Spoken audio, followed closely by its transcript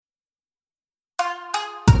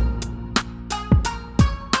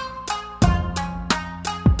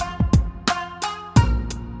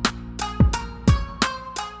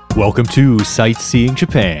Welcome to Sightseeing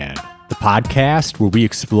Japan, the podcast where we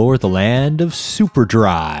explore the land of super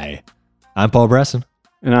dry. I'm Paul Bresson.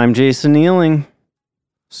 And I'm Jason Nealing.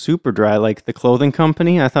 Super Dry, like the clothing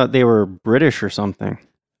company? I thought they were British or something.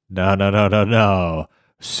 No.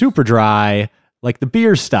 Super dry, like the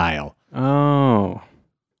beer style. Oh.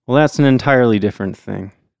 Well, that's an entirely different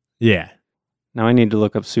thing. Yeah. Now I need to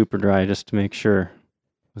look up Super Dry just to make sure.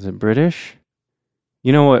 Was it British?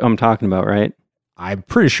 You know what I'm talking about, right? I'm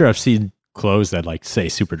pretty sure I've seen clothes that say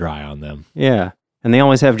super dry on them. Yeah. And they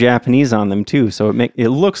always have Japanese on them too, so it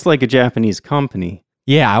looks like a Japanese company.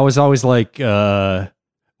 Yeah, I was always like,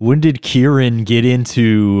 when did Kirin get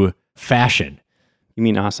into fashion? You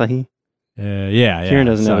mean Asahi? Yeah. Kirin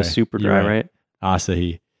doesn't have a Super Dry, right?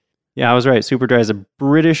 Asahi. Yeah, I was right. Super Dry is a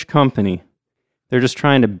British company. They're just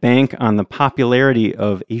trying to bank on the popularity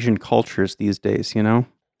of Asian cultures these days, you know?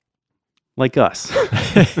 Like us.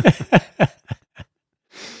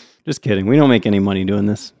 Just kidding. We don't make any money doing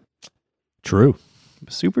this. True.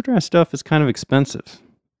 Super Dry stuff is kind of expensive.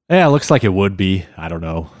 Yeah, it looks like it would be. I don't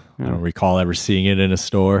know. Yeah. I don't recall ever seeing it in a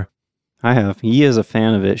store. I have. Yi is a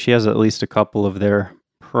fan of it. She has at least a couple of their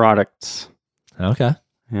products. Okay.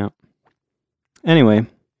 Yeah. Anyway,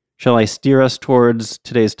 shall I steer us towards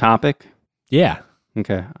today's topic? Yeah.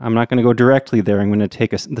 Okay. I'm not going to go directly there. I'm going to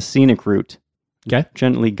take the scenic route. Okay.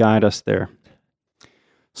 Gently guide us there.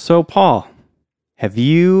 So, Paul, have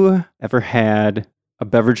you ever had a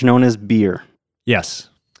beverage known as beer? Yes.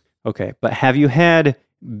 Okay. But have you had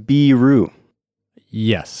biru?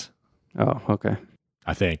 Yes. Oh, okay.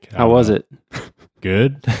 I think. How was it?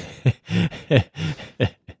 Good.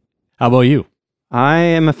 How about you? I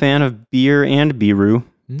am a fan of beer and biru.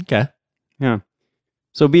 Okay. Yeah.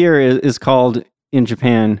 So beer is called in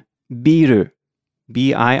Japan biru,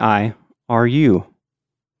 B-I-I-R-U.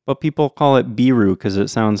 But people call it biru because it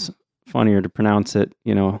sounds funnier to pronounce it,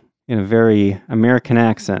 in a very American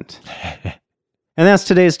accent. And that's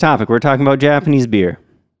today's topic. We're talking about Japanese beer.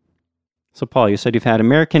 So Paul, you said you've had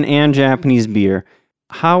American and Japanese beer.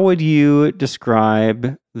 How would you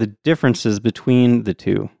describe the differences between the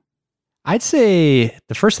two? I'd say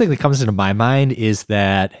the first thing that comes into my mind is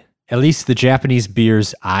that at least the Japanese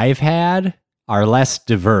beers I've had are less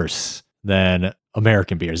diverse than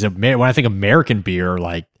American beers. When I think American beer,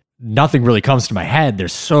 nothing really comes to my head.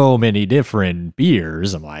 There's so many different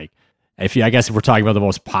beers. I'm like, I guess if we're talking about the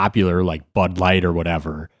most popular, like Bud Light or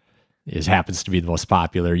whatever, happens to be the most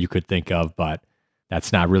popular you could think of, but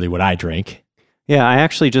that's not really what I drink. Yeah, I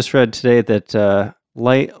actually just read today that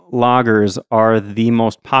light lagers are the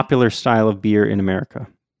most popular style of beer in America.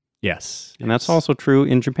 Yes. And that's also true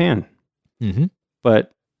in Japan. Mm-hmm.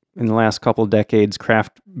 But in the last couple of decades,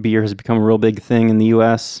 craft beer has become a real big thing in the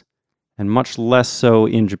U.S. and much less so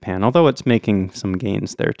in Japan, although it's making some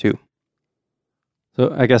gains there too.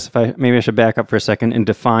 So I guess maybe I should back up for a second and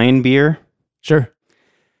define beer. Sure.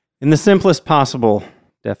 In the simplest possible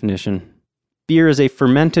definition, beer is a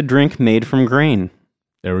fermented drink made from grain.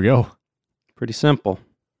 There we go. Pretty simple.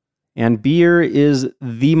 And beer is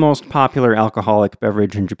the most popular alcoholic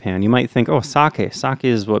beverage in Japan. You might think, oh, sake. Sake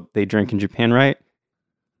is what they drink in Japan, right?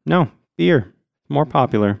 No, beer. More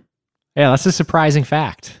popular. Yeah, that's a surprising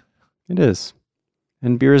fact. It is.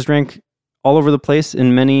 And beer is drank all over the place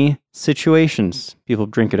in many situations. People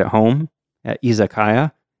drink it at home, at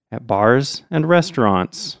izakaya, at bars, and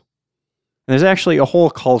restaurants. And there's actually a whole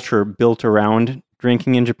culture built around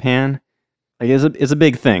drinking in Japan. It's a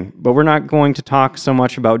big thing, but we're not going to talk so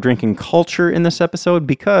much about drinking culture in this episode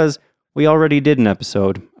because we already did an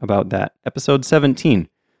episode about that, episode 17.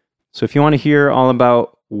 So if you want to hear all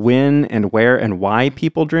about when and where and why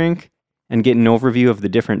people drink and get an overview of the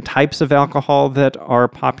different types of alcohol that are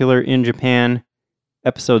popular in Japan,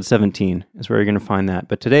 episode 17 is where you're going to find that.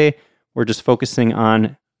 But today, we're just focusing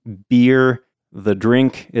on beer, the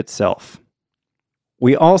drink itself.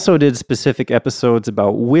 We also did specific episodes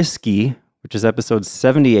about whiskey, which is episode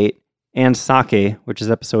 78, and sake, which is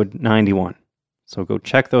episode 91. So go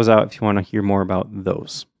check those out if you want to hear more about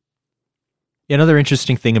those. Another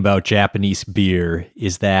interesting thing about Japanese beer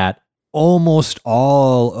is that almost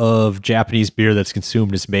all of Japanese beer that's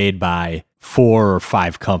consumed is made by 4 or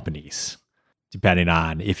 5 companies, depending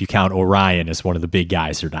on if you count Orion as one of the big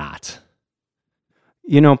guys or not.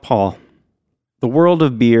 Paul, the world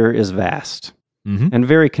of beer is vast and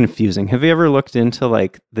very confusing. Have you ever looked into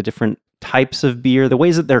the different types of beer, the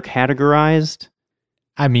ways that they're categorized?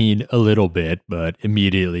 I mean, a little bit, but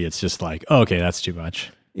immediately it's just okay, that's too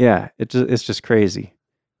much. Yeah, it's just crazy.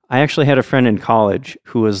 I actually had a friend in college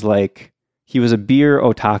who was he was a beer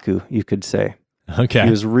otaku, you could say. Okay. He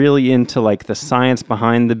was really into the science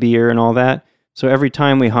behind the beer and all that. So every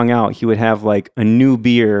time we hung out, he would have like a new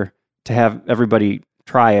beer to have everybody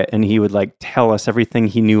try it. And he would like tell us everything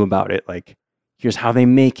he knew about it. Like, here's how they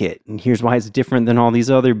make it. And here's why it's different than all these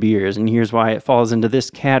other beers. And here's why it falls into this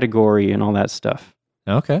category and all that stuff.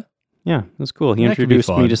 Okay. Yeah, it was cool. He That could be introduced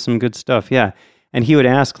me fun. to some good stuff. Yeah. And he would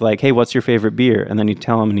ask like, hey, what's your favorite beer? And then you'd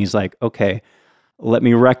tell him and he's like, okay, let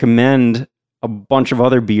me recommend a bunch of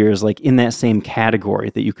other beers like in that same category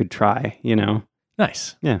that you could try, you know?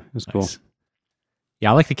 Nice. Yeah, it was cool. Nice.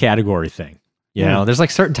 Yeah, I like the category thing. You Yeah. know, there's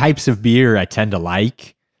like certain types of beer I tend to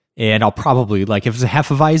like, and I'll probably like if it's a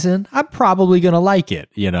Hefeweizen, I'm probably gonna like it.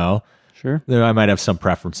 You know, Sure. then I might have some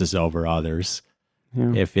preferences over others.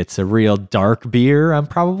 Yeah. If it's a real dark beer, I'm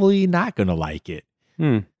probably not gonna like it.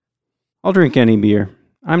 I'll drink any beer.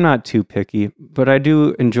 I'm not too picky, but I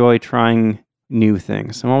do enjoy trying new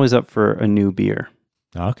things. I'm always up for a new beer.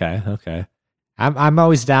 Okay. I'm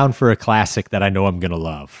always down for a classic that I know I'm gonna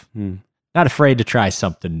love. Hmm. Not afraid to try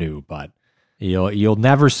something new, but you'll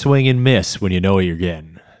never swing and miss when you know what you're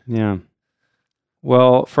getting. Yeah.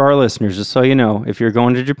 Well, for our listeners, just so you know, if you're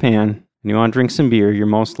going to Japan and you want to drink some beer, you're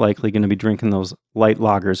most likely going to be drinking those light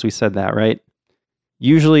lagers. We said that, right?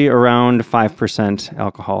 Usually around 5%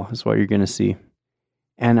 alcohol is what you're going to see.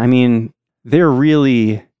 And I mean, they're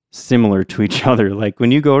really similar to each other. Like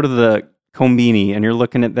when you go to the Kombini and you're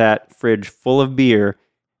looking at that fridge full of beer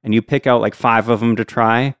and you pick out like 5 of them to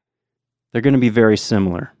try, they're going to be very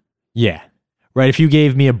similar. Yeah. Right. If you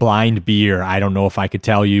gave me a blind beer, I don't know if I could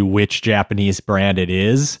tell you which Japanese brand it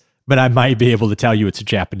is, but I might be able to tell you it's a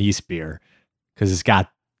Japanese beer because it's got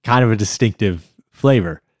kind of a distinctive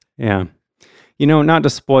flavor. Yeah. You know, not to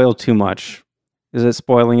spoil too much. Is it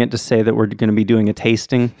spoiling it to say that we're going to be doing a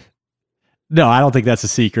tasting? No, I don't think that's a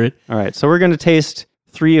secret. All right. So we're going to taste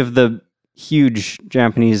 3 of the huge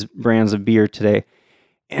Japanese brands of beer today.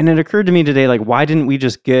 And it occurred to me today, like, why didn't we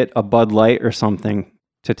just get a Bud Light or something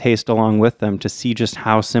to taste along with them to see just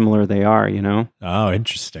how similar they are, you know? Oh,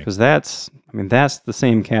 interesting. Because that's the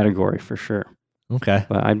same category for sure. Okay.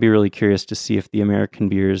 But I'd be really curious to see if the American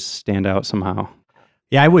beers stand out somehow.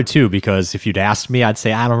 Yeah, I would too, because if you'd asked me, I'd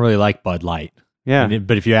say I don't really like Bud Light. Yeah.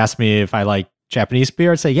 But if you asked me if I like Japanese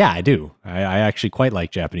beer, I'd say, yeah, I do. I actually quite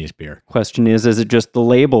like Japanese beer. Question is it just the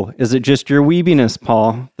label? Is it just your weebiness,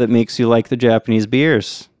 Paul, that makes you like the Japanese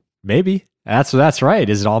beers? Maybe. That's right.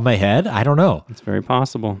 Is it all in my head? I don't know. It's very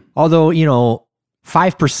possible. Although,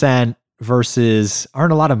 5% versus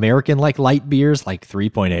aren't a lot of American like light beers, like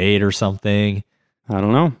 3.8 or something. I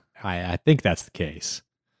don't know. I think that's the case.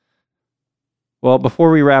 Well, before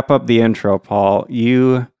we wrap up the intro, Paul,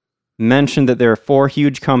 you mentioned that there are 4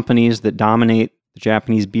 huge companies that dominate the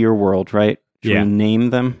Japanese beer world, right? Should Yeah. we name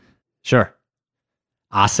them? Sure.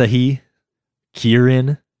 Asahi,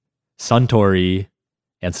 Kirin, Suntory,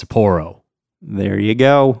 and Sapporo. There you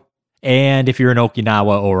go. And if you're in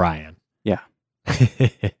Okinawa, Orion. Yeah.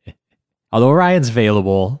 Although Orion's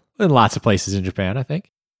available in lots of places in Japan, I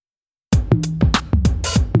think.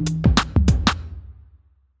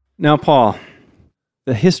 Now, Paul,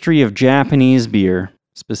 the history of Japanese beer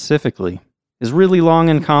specifically is really long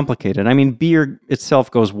and complicated. I mean, beer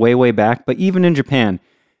itself goes way, way back, but even in Japan,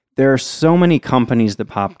 there are so many companies that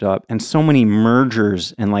popped up and so many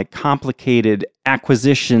mergers and like complicated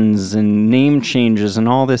acquisitions and name changes and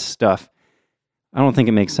all this stuff. I don't think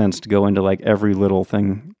it makes sense to go into like every little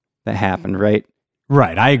thing that happened, right?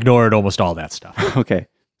 Right. I ignored almost all that stuff. Okay.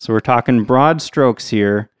 So we're talking broad strokes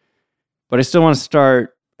here, but I still want to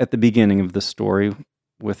start at the beginning of the story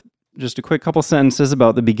with just a quick couple sentences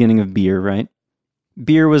about the beginning of beer, right?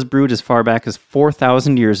 Beer was brewed as far back as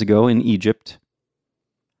 4,000 years ago in Egypt.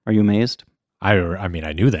 Are you amazed? I mean,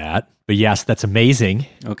 I knew that, but yes, that's amazing.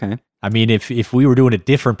 Okay. I mean, if we were doing a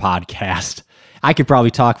different podcast, I could probably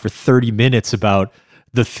talk for 30 minutes about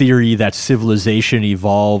the theory that civilization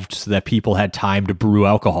evolved so that people had time to brew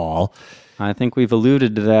alcohol. I think we've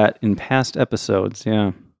alluded to that in past episodes,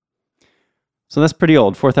 yeah. So that's pretty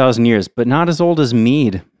old, 4,000 years, but not as old as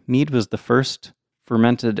mead. Mead was the first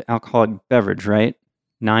fermented alcoholic beverage, right?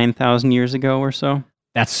 9,000 years ago or so?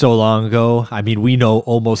 That's so long ago. I mean, we know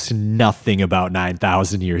almost nothing about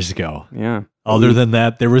 9,000 years ago. Yeah. Other than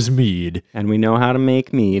that, there was mead. And we know how to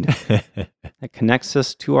make mead. That connects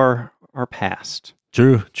us to our past.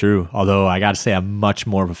 True. Although I got to say, I'm much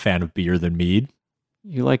more of a fan of beer than mead.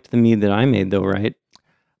 You liked the mead that I made, though, right?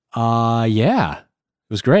 Yeah. It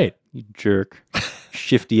was great. You jerk.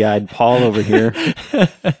 Shifty-eyed Paul over here.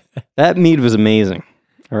 That mead was amazing.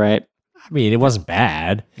 All right. I mean, it wasn't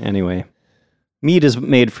bad. Anyway, mead is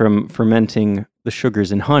made from fermenting the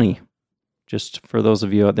sugars in honey. Just for those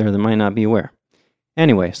of you out there that might not be aware.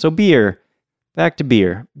 Anyway, so beer, Back to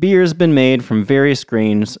beer. Beer has been made from various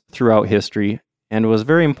grains throughout history and was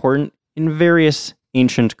very important in various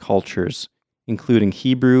ancient cultures, including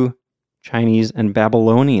Hebrew, Chinese, and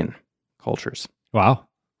Babylonian cultures. Wow.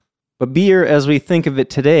 But beer, as we think of it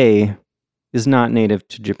today, is not native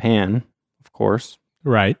to Japan, of course.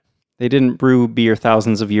 Right. They didn't brew beer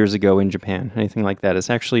thousands of years ago in Japan, anything like that. It's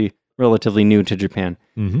actually relatively new to Japan.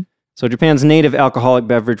 Mm-hmm. So Japan's native alcoholic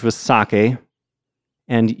beverage was sake,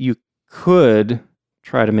 and you could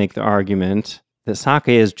try to make the argument that sake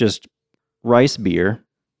is just rice beer.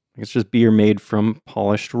 It's just beer made from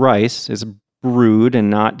polished rice. It's brewed and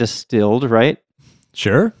not distilled, right?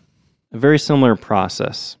 Sure. A very similar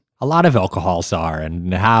process. A lot of alcohols are,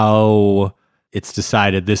 and how it's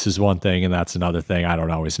decided this is one thing and that's another thing, I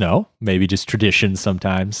don't always know. Maybe just tradition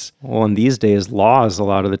sometimes. Well, in these days, laws a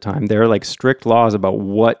lot of the time, there are like strict laws about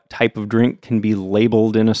what type of drink can be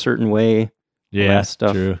labeled in a certain way. Yeah,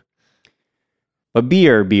 stuff. true. But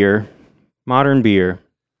beer, modern beer,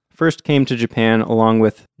 first came to Japan along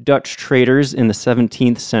with Dutch traders in the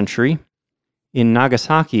 17th century. In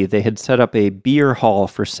Nagasaki, they had set up a beer hall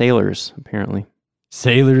for sailors, apparently.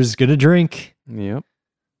 Sailors gonna drink. Yep.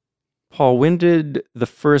 Paul, when did the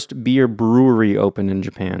first beer brewery open in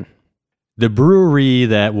Japan? The brewery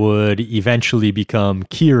that would eventually become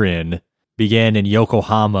Kirin began in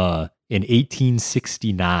Yokohama in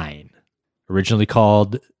 1869, originally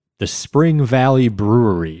called the Spring Valley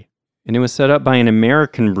Brewery. And it was set up by an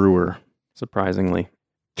American brewer, surprisingly.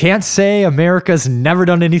 Can't say America's never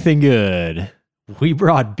done anything good. We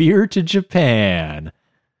brought beer to Japan.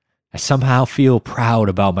 I somehow feel proud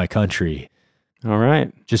about my country. All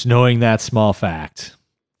right. Just knowing that small fact.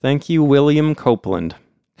 Thank you, William Copeland.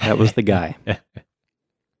 That was the guy.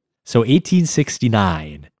 So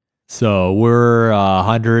 1869. So we're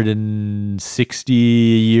 160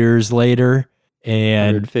 years later,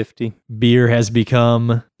 and 150. beer has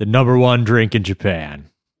become the number one drink in Japan.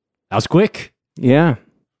 That was quick. Yeah.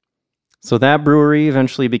 So that brewery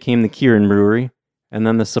eventually became the Kirin Brewery. And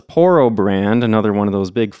then the Sapporo brand, another one of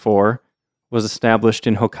those big four, was established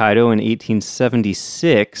in Hokkaido in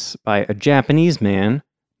 1876 by a Japanese man,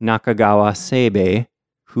 Nakagawa Seibei,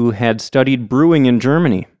 who had studied brewing in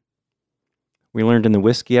Germany. We learned in the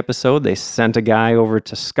whiskey episode they sent a guy over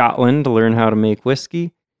to Scotland to learn how to make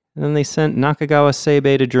whiskey, and then they sent Nakagawa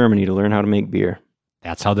Seibei to Germany to learn how to make beer.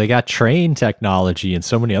 That's how they got train technology and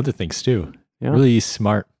so many other things too. Yeah. Really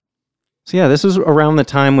smart. So yeah, this was around the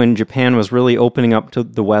time when Japan was really opening up to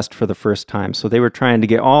the West for the first time. So they were trying to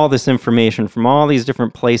get all this information from all these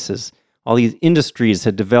different places. All these industries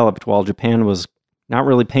had developed while Japan was not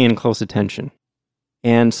really paying close attention.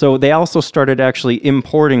 And so they also started actually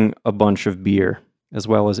importing a bunch of beer, as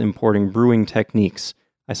well as importing brewing techniques.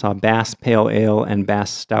 I saw Bass Pale Ale and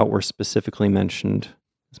Bass Stout were specifically mentioned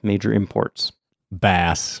as major imports.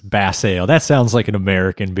 Bass Ale. That sounds like an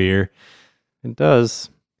American beer. It does.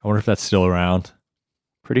 I wonder if that's still around.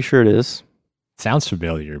 Pretty sure it is. Sounds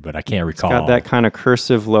familiar, but I can't recall. It's got that kind of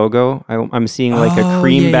cursive logo. I'm seeing like a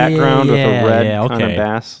cream background with a red kind of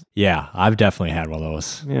bass. Yeah, I've definitely had one of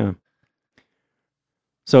those. Yeah.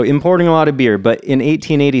 So importing a lot of beer, but in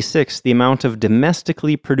 1886, the amount of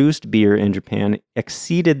domestically produced beer in Japan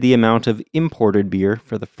exceeded the amount of imported beer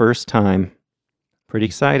for the first time. Pretty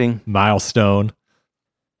exciting. Milestone.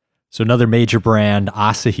 So another major brand,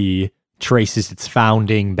 Asahi, traces its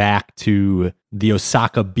founding back to the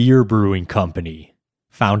Osaka Beer Brewing Company,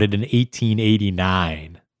 founded in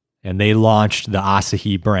 1889, and they launched the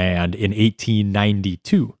Asahi brand in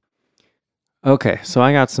 1892. Okay, so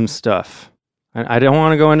I got some stuff. I don't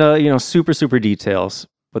want to go into, super details,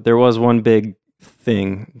 but there was one big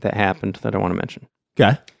thing that happened that I want to mention.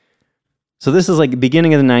 Okay. So this is like the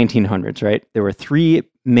beginning of the 1900s, right? There were three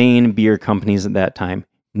main beer companies at that time: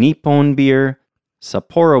 Nippon Beer,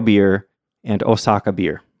 Sapporo Beer, and Osaka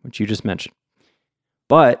Beer, which you just mentioned.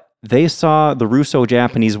 But they saw the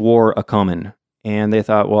Russo-Japanese War a-coming, and they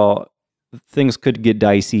thought, well, things could get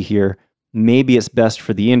dicey here. Maybe it's best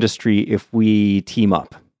for the industry if we team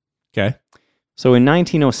up. Okay. So in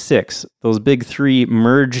 1906, those big three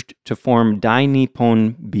merged to form Dai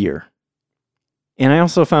Nippon Beer. And I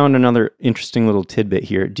also found another interesting little tidbit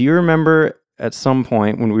here. Do you remember at some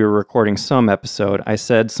point when we were recording some episode, I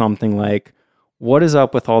said something like, what is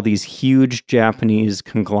up with all these huge Japanese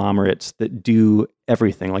conglomerates that do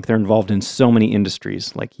everything? Like they're involved in so many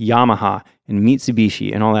industries, like Yamaha and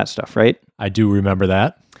Mitsubishi and all that stuff, right? I do remember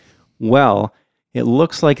that. Well, it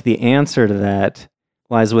looks like the answer to that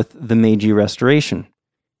lies with the Meiji Restoration.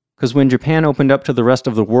 Because when Japan opened up to the rest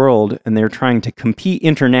of the world and they're trying to compete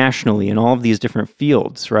internationally in all of these different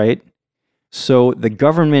fields, right? So the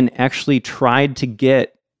government actually tried to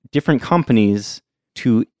get different companies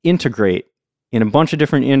to integrate in a bunch of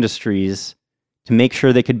different industries to make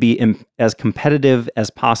sure they could be as competitive as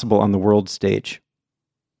possible on the world stage.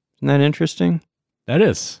 Isn't that interesting? That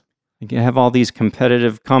is. You have all these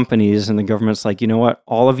competitive companies, and the government's like, you know what?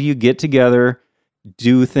 All of you get together,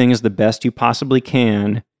 do things the best you possibly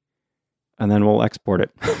can, and then we'll export it.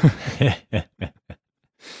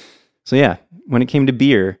 So yeah, when it came to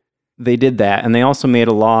beer, they did that. And they also made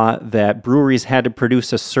a law that breweries had to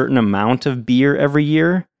produce a certain amount of beer every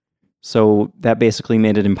year. So that basically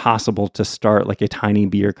made it impossible to start like a tiny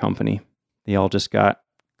beer company. They all just got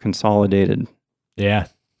consolidated. Yeah.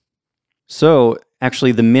 So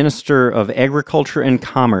actually, the Minister of Agriculture and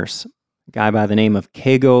Commerce, a guy by the name of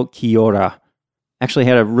Keigo Kiyota, actually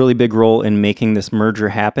had a really big role in making this merger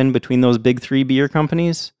happen between those big three beer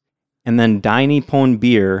companies. And then Dai Nippon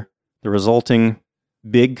Beer, the resulting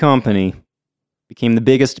big company, became the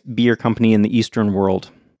biggest beer company in the Eastern world.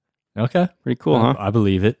 Okay. Pretty cool, huh? I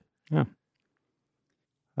believe it. Yeah.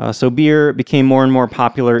 So beer became more and more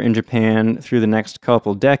popular in Japan through the next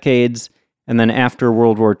couple decades. And then after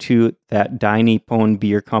World War II, that Dai Nippon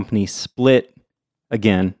Beer Company split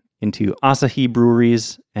again into Asahi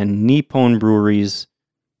Breweries and Nippon Breweries.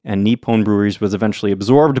 And Nippon Breweries was eventually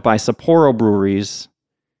absorbed by Sapporo Breweries.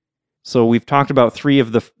 So we've talked about three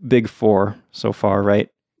of the big four so far, right?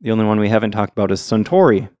 The only one we haven't talked about is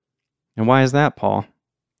Suntory. And why is that, Paul?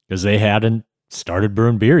 Because they hadn't started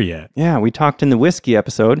brewing beer yet. Yeah, we talked in the whiskey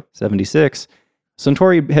episode, 76.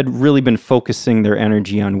 Suntory had really been focusing their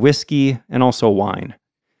energy on whiskey and also wine.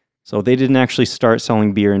 So they didn't actually start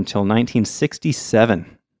selling beer until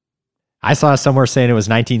 1967. I saw somewhere saying it was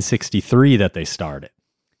 1963 that they started.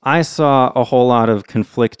 I saw a whole lot of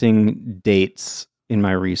conflicting dates in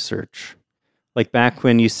my research. Like back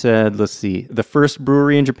when you said, let's see, the first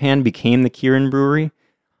brewery in Japan became the Kirin Brewery.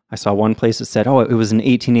 I saw one place that said, oh, it was in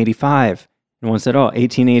 1885. And one said, oh,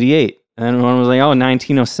 1888. And one was like, oh,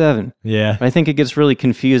 1907. Yeah. But I think it gets really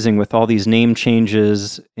confusing with all these name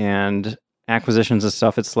changes and acquisitions and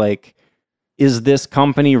stuff. It's like, is this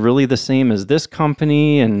company really the same as this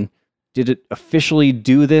company? And did it officially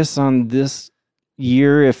do this on this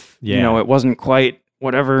year if, it wasn't quite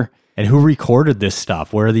whatever? And who recorded this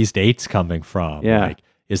stuff? Where are these dates coming from? Yeah. Like,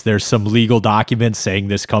 is there some legal document saying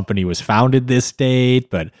this company was founded this date?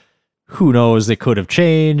 But who knows? It could have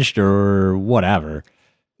changed or whatever.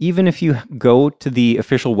 Even if you go to the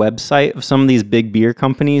official website of some of these big beer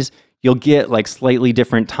companies, you'll get like slightly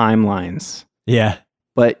different timelines. Yeah.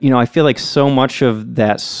 But, I feel like so much of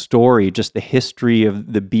that story, just the history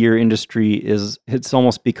of the beer industry it's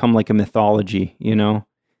almost become like a mythology,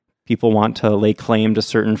 People want to lay claim to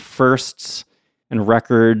certain firsts and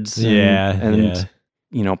records. And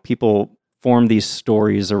people form these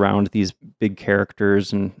stories around these big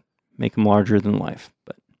characters and make them larger than life.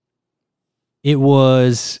 But it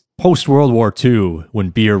was post-World War II when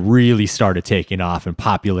beer really started taking off in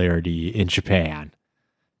popularity in Japan.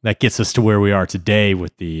 That gets us to where we are today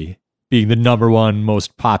with being the number one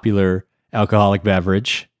most popular alcoholic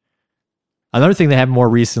beverage. Another thing that happened more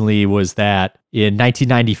recently was that in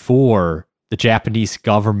 1994, the Japanese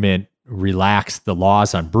government relaxed the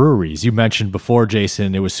laws on breweries. You mentioned before,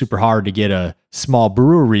 Jason, it was super hard to get a small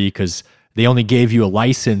brewery because they only gave you a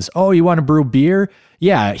license. Oh, you want to brew beer?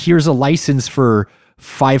 Yeah, here's a license for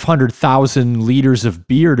 500,000 liters of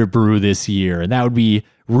beer to brew this year. And that would be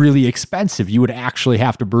really expensive. You would actually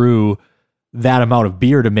have to brew that amount of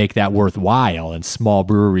beer to make that worthwhile. And small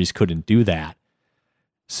breweries couldn't do that.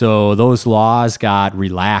 So those laws got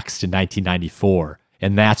relaxed in 1994.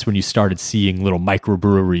 And that's when you started seeing little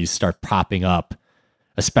microbreweries start popping up,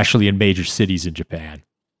 especially in major cities in Japan.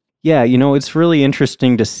 Yeah, it's really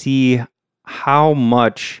interesting to see how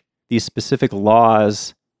much these specific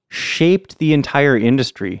laws shaped the entire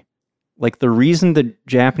industry. Like the reason that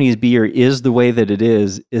Japanese beer is the way that it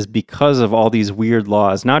is because of all these weird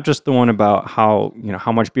laws, not just the one about how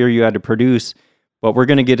much beer you had to produce, but we're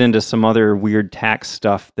going to get into some other weird tax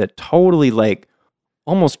stuff that totally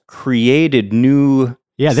almost created new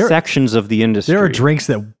sections of the industry. There are drinks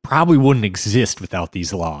that probably wouldn't exist without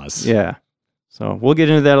these laws. Yeah. So we'll get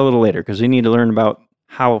into that a little later because we need to learn about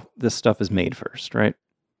how this stuff is made first, right?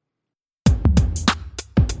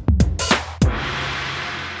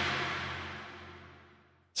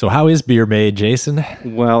 So how is beer made, Jason?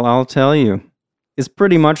 Well, I'll tell you. It's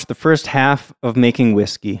pretty much the first half of making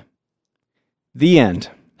whiskey. The end.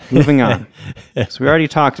 Moving on. So we already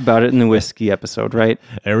talked about it in the whiskey episode, right?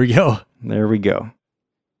 There we go.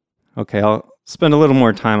 Okay, I'll spend a little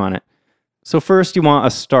more time on it. So first you want a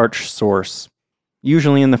starch source,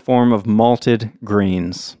 usually in the form of malted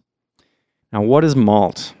grains. Now, what is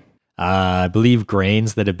malt? I believe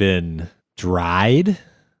grains that have been dried,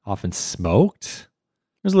 often smoked.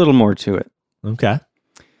 There's a little more to it. Okay.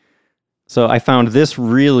 So I found this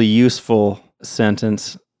really useful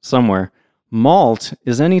sentence somewhere. Malt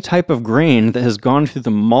is any type of grain that has gone through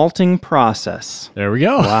the malting process. There we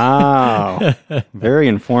go. Wow. Very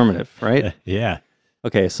informative, right? Yeah.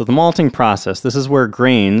 Okay, so the malting process, this is where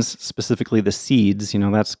grains, specifically the seeds,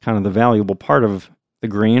 that's kind of the valuable part of the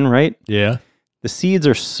grain, right? Yeah. The seeds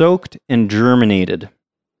are soaked and germinated.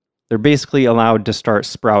 They're basically allowed to start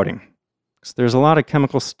sprouting. So there's a lot of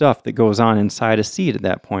chemical stuff that goes on inside a seed at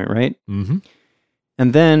that point, right? Mm-hmm.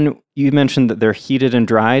 And then you mentioned that they're heated and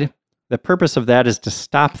dried. The purpose of that is to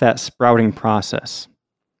stop that sprouting process.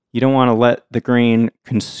 You don't want to let the grain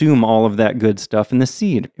consume all of that good stuff in the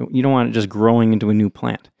seed. You don't want it just growing into a new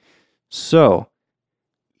plant. So,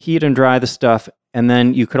 heat and dry the stuff, and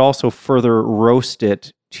then you could also further roast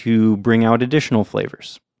it to bring out additional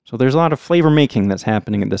flavors. So there's a lot of flavor making that's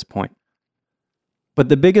happening at this point. But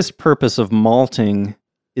the biggest purpose of malting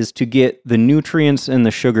is to get the nutrients and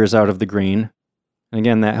the sugars out of the grain. And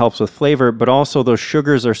again, that helps with flavor, but also those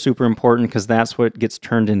sugars are super important because that's what gets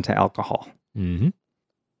turned into alcohol. Mm-hmm.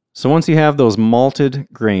 So once you have those malted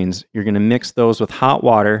grains, you're going to mix those with hot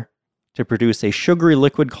water to produce a sugary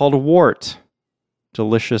liquid called wort.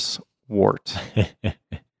 Delicious wort.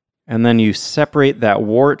 And then you separate that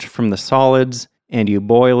wort from the solids and you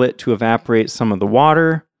boil it to evaporate some of the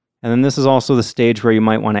water. And then this is also the stage where you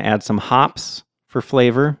might want to add some hops for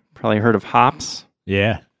flavor. Probably heard of hops.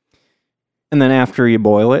 Yeah. And then after you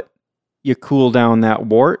boil it, you cool down that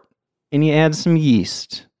wort and you add some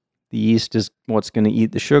yeast. The yeast is what's going to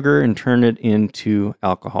eat the sugar and turn it into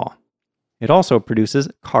alcohol. It also produces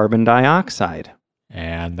carbon dioxide.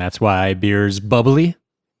 And that's why beer's bubbly?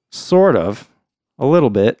 Sort of. A little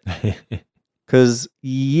bit. Because,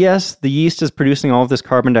 yes, the yeast is producing all of this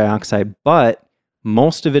carbon dioxide, but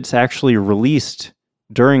most of it's actually released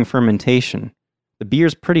during fermentation. The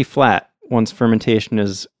beer's pretty flat once fermentation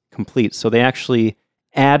is complete. So they actually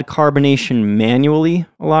add carbonation manually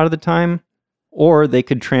a lot of the time. Or they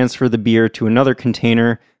could transfer the beer to another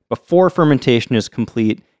container before fermentation is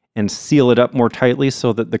complete and seal it up more tightly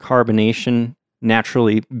so that the carbonation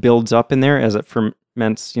naturally builds up in there as it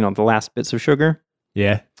ferments, the last bits of sugar.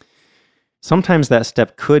 Yeah. Sometimes that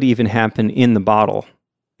step could even happen in the bottle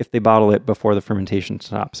if they bottle it before the fermentation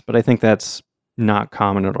stops. But I think that's not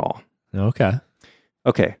common at all. Okay.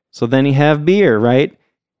 Okay, so then you have beer, right?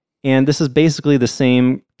 And this is basically the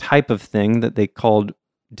same type of thing that they called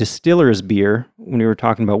distiller's beer when we were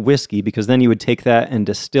talking about whiskey, because then you would take that and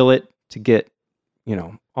distill it to get,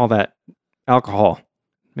 all that alcohol,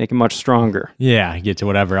 make it much stronger. Yeah, get to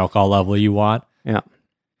whatever alcohol level you want. Yeah.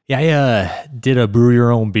 Yeah, I did a brew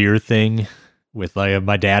your own beer thing with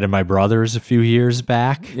my dad and my brothers a few years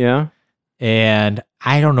back. Yeah. And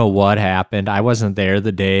I don't know what happened. I wasn't there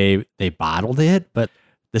the day they bottled it, but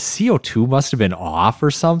the CO2 must have been off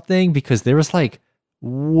or something because there was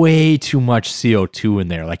way too much CO2 in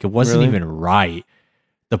there. It wasn't Really? even right.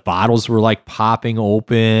 The bottles were popping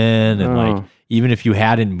open and even if you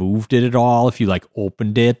hadn't moved it at all, if you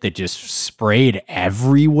opened it, they just sprayed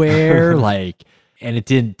everywhere. And it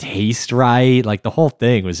didn't taste right. The whole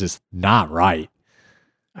thing was just not right.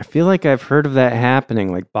 I feel like I've heard of that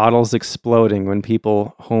happening, bottles exploding when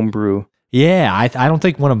people homebrew. Yeah, I don't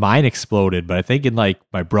think one of mine exploded, but I think in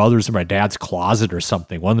my brother's or my dad's closet or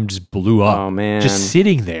something, one of them just blew up. Oh, man. Just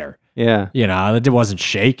sitting there. Yeah. It wasn't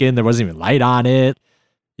shaking. There wasn't even light on it.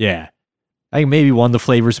 Yeah. I think maybe one of the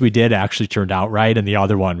flavors we did actually turned out right, and the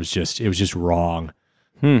other one was just wrong.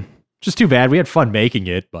 Just too bad. We had fun making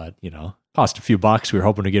it, but, cost a few bucks. We were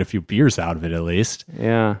hoping to get a few beers out of it at least.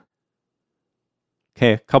 Yeah.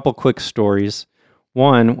 Okay, a couple quick stories.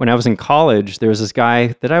 One, when I was in college, there was this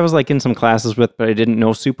guy that I was in some classes with, but I didn't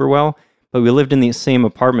know super well. But we lived in the same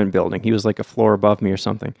apartment building. He was a floor above me or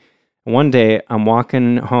something. And one day, I'm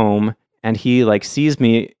walking home, and he sees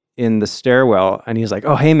me in the stairwell, and he's like,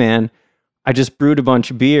 "Oh, hey man, I just brewed a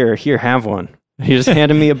bunch of beer. Here, have one." And he just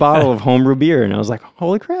handed me a bottle of homebrew beer, and I was like,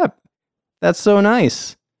 "Holy crap, that's so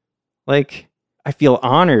nice!" I feel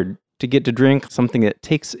honored to get to drink something that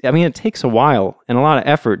takes a while and a lot of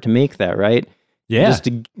effort to make that, right? Yeah. Just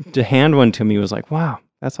to hand one to me was wow,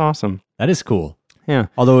 that's awesome. That is cool. Yeah.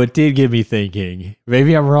 Although it did get me thinking,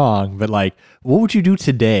 maybe I'm wrong, but what would you do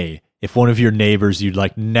today if one of your neighbors you'd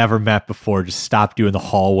never met before just stopped you in the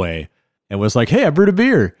hallway and was like, "Hey, I brewed a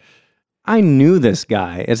beer"? I knew this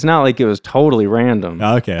guy. It's not like it was totally random.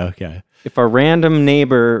 Okay. If a random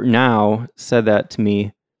neighbor now said that to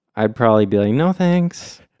me, I'd probably be like, "No,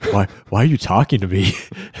 thanks." Why are you talking to me?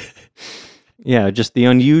 Yeah, just the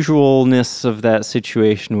unusualness of that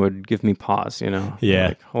situation would give me pause, Yeah.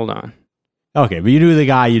 Like, hold on. Okay, but you knew the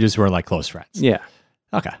guy, you just weren't like close friends. Yeah.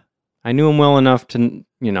 Okay. I knew him well enough to,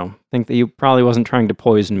 think that he probably wasn't trying to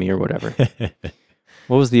poison me or whatever.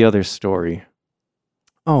 What was the other story?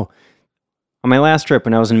 Oh, on my last trip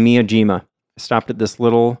when I was in Miyajima, I stopped at this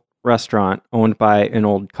little restaurant owned by an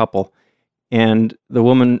old couple. And the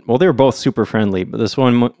woman, well, they were both super friendly, but this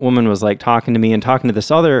one woman was like talking to me and talking to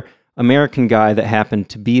this other American guy that happened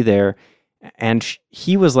to be there. And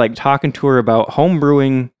he was like talking to her about home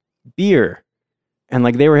brewing beer. And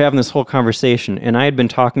like they were having this whole conversation. And I had been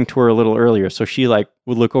talking to her a little earlier. So she like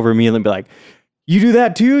would look over at me and be like, "You do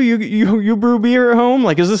that too? You brew beer at home?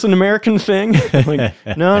 Like, is this an American thing?" I'm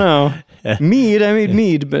like, no. Mead, I made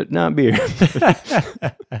mead, but not beer.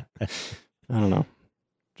 I don't know.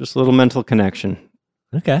 Just a little mental connection.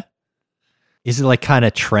 Okay. Is it like kind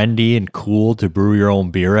of trendy and cool to brew your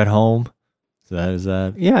own beer at home? Is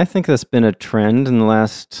that? Yeah, I think that's been a trend in the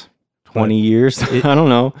last 20 years. I don't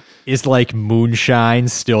know. Is like moonshine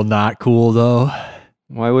still not cool though?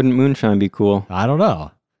 Why wouldn't moonshine be cool? I don't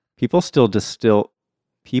know. People still distill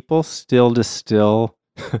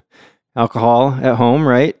alcohol at home,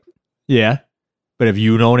 right? Yeah. But have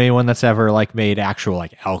you known anyone that's ever like made actual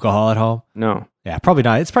like alcohol at home? No. Yeah, probably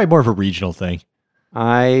not. It's probably more of a regional thing.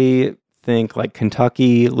 I think like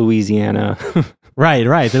Kentucky, Louisiana.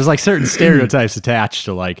 Right. There's like certain stereotypes attached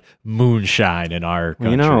to like moonshine in our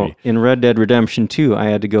country. In Red Dead Redemption 2, I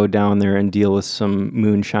had to go down there and deal with some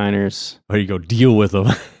moonshiners. Or you go deal with them.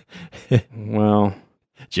 Well,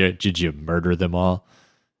 did you murder them all?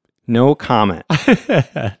 No comment.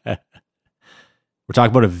 We're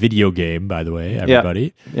talking about a video game, by the way,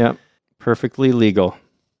 everybody. Yep. Perfectly legal.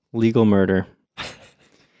 Legal murder.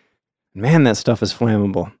 Man, that stuff is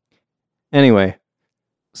flammable. Anyway,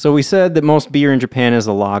 so we said that most beer in Japan is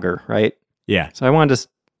a lager, right? Yeah. So I wanted to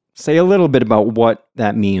say a little bit about what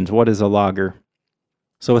that means. What is a lager?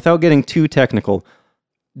 So without getting too technical,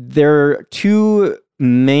 there are two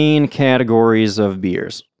main categories of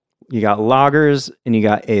beers. You got lagers and you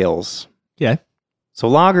got ales. Yeah. So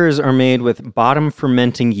lagers are made with bottom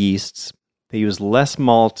fermenting yeasts. They use less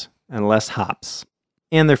malt and less hops.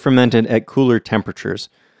 And they're fermented at cooler temperatures.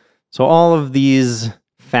 So all of these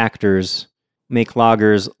factors make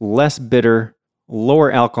lagers less bitter, lower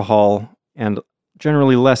alcohol, and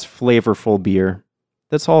generally less flavorful beer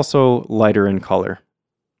that's also lighter in color.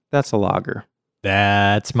 That's a lager.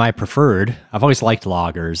 That's my preferred. I've always liked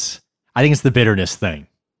lagers. I think it's the bitterness thing.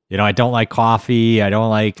 I don't like coffee. I don't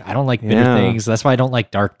like bitter things. That's why I don't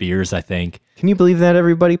like dark beers, I think. Can you believe that,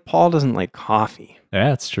 everybody? Paul doesn't like coffee. Yeah,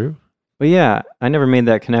 that's true. But yeah, I never made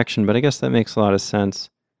that connection, but I guess that makes a lot of sense.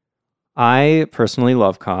 I personally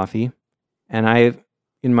love coffee, and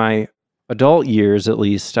in my adult years at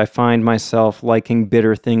least, I find myself liking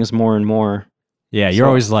bitter things more and more. Yeah, you're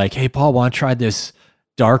always like, "Hey, Paul, want to try this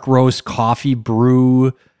dark roast coffee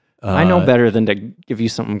brew?" I know better than to give you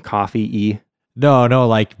something coffee-y. No,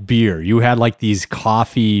 like beer. You had like these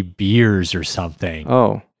coffee beers or something.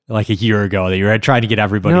 Oh. Like a year ago that you were trying to get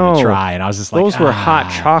everybody to try. And I was just like, those were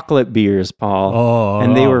hot chocolate beers, Paul.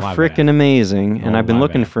 And they were freaking amazing. And I've been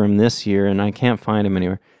looking for them this year and I can't find them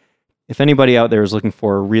anywhere. If anybody out there is looking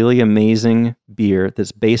for a really amazing beer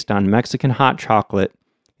that's based on Mexican hot chocolate,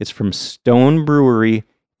 it's from Stone Brewery.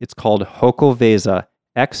 It's called Xocoveza,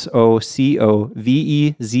 Xocoveza.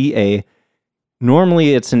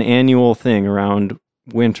 Normally, it's an annual thing around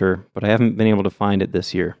winter, but I haven't been able to find it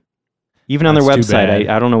this year. Even on their website,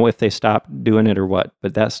 I don't know if they stopped doing it or what,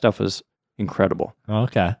 but that stuff is incredible.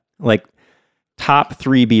 Okay. Like top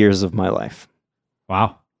 3 beers of my life.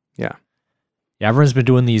 Wow. Yeah. Everyone's been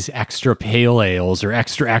doing these extra pale ales or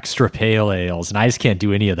extra pale ales, and I just can't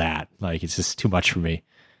do any of that. Like, it's just too much for me.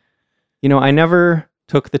 I never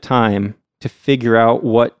took the time to figure out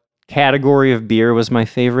what category of beer was my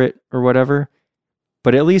favorite or whatever.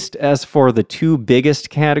 But at least as for the two biggest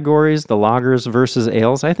categories, the lagers versus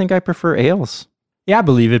ales, I think I prefer ales. Yeah, I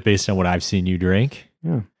believe it based on what I've seen you drink.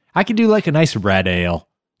 Yeah. I could do like a nice red ale,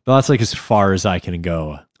 but that's like as far as I can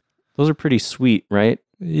go. Those are pretty sweet, right?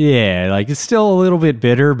 Yeah, like it's still a little bit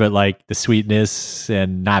bitter, but like the sweetness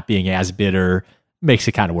and not being as bitter makes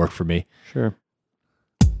it kind of work for me. Sure.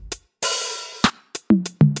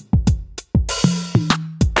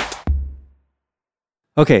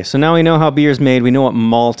 Okay, so now we know how beer is made. We know what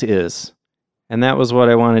malt is. And that was what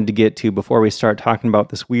I wanted to get to before we start talking about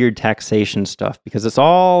this weird taxation stuff, because it's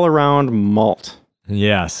all around malt.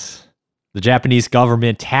 Yes. The Japanese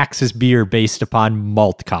government taxes beer based upon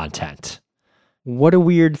malt content. What a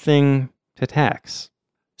weird thing to tax.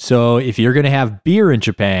 So if you're going to have beer in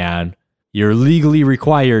Japan, you're legally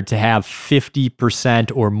required to have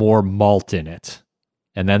 50% or more malt in it.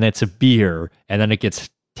 And then it's a beer, and then it gets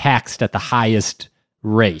taxed at the highest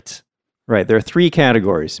rate. Right. There are 3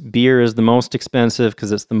 categories. Beer is the most expensive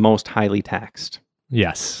because it's the most highly taxed.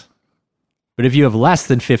 Yes. But if you have less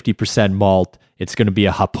than 50% malt, it's going to be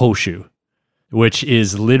a haposhu, which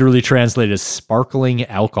is literally translated as sparkling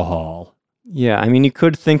alcohol. Yeah, I mean, you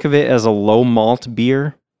could think of it as a low malt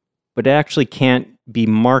beer, but it actually can't be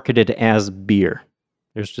marketed as beer.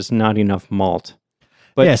 There's just not enough malt.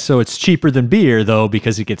 But yeah, so it's cheaper than beer, though,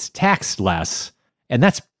 because it gets taxed less. And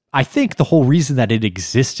that's, I think, the whole reason that it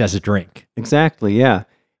exists as a drink. Exactly, yeah.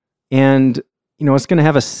 And, it's going to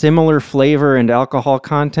have a similar flavor and alcohol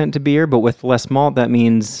content to beer, but with less malt, that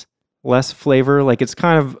means less flavor. Like, it's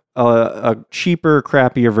kind of a cheaper,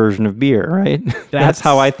 crappier version of beer, right? That's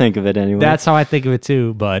how I think of it anyway. That's how I think of it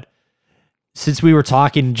too. But since we were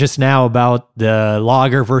talking just now about the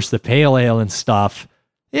lager versus the pale ale and stuff,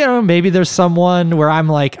 maybe there's someone where I'm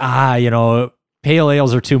like, pale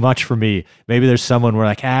ales are too much for me. Maybe there's someone where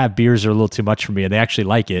like, beers are a little too much for me, and they actually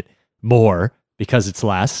like it more because it's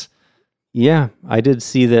less. Yeah, I did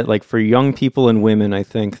see that, like, for young people and women, I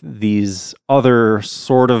think these other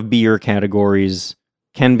sort of beer categories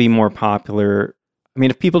can be more popular. I mean,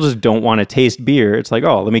 if people just don't want to taste beer, it's like,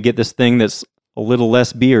 oh, let me get this thing that's a little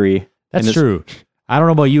less beery. That's true. I don't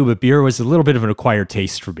know about you, but beer was a little bit of an acquired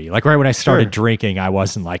taste for me. Like, right when I started drinking, I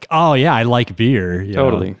wasn't like, oh, yeah, I like beer.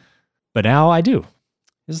 Totally. But now I do.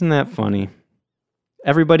 Isn't that funny?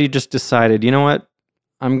 Everybody just decided, you know what?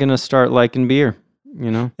 I'm going to start liking beer.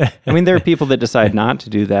 I mean, there are people that decide not to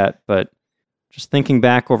do that, but just thinking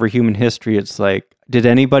back over human history, it's like, did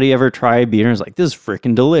anybody ever try beer and was like, this is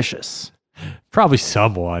freaking delicious? Probably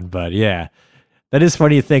someone, but yeah. That is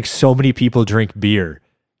funny to think so many people drink beer,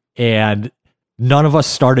 and none of us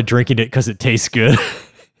started drinking it because it tastes good.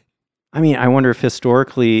 I mean, I wonder if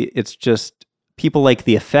historically it's just people like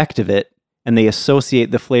the effect of it, and they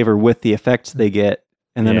associate the flavor with the effects they get,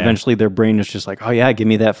 and then eventually their brain is just like, oh yeah, give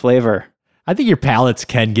me that flavor. I think your palates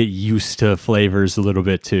can get used to flavors a little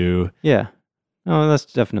bit too. Yeah. No, that's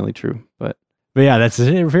definitely true. But yeah, that's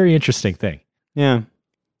a very interesting thing. Yeah.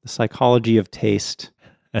 The psychology of taste.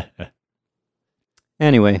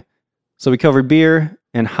 Anyway, so we covered beer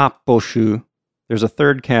and haposhu. There's a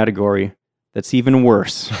third category that's even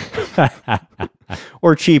worse.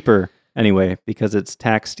 Or cheaper, anyway, because it's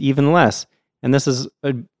taxed even less. And this is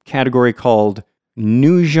a category called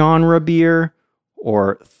new genre beer,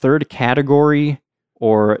 or third category,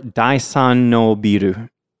 or Daisan no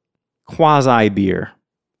biru, quasi beer.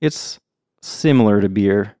 It's similar to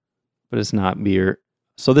beer, but it's not beer.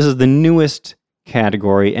 So this is the newest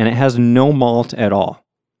category, and it has no malt at all.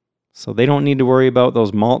 So they don't need to worry about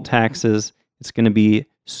those malt taxes. It's going to be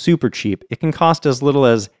super cheap. It can cost as little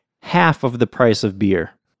as half of the price of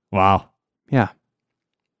beer. Wow. Yeah.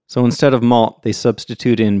 So instead of malt, they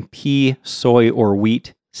substitute in pea, soy, or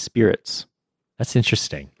wheat spirits. That's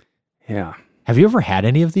interesting. Yeah. Have you ever had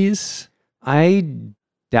any of these? I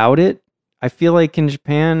doubt it. I feel like in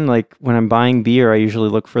Japan, like when I'm buying beer, I usually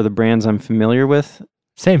look for the brands I'm familiar with.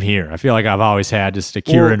 Same here. I feel like I've always had just a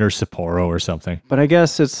Kirin or Sapporo or something. But I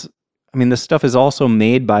guess this stuff is also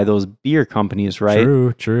made by those beer companies,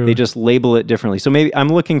 right? True. They just label it differently. So maybe I'm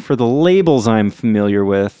looking for the labels I'm familiar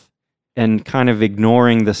with and kind of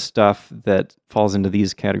ignoring the stuff that falls into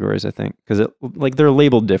these categories, I think, because they're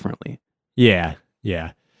labeled differently. Yeah.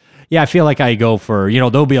 I feel like I go for,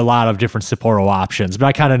 there'll be a lot of different Sapporo options, but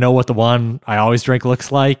I kind of know what the one I always drink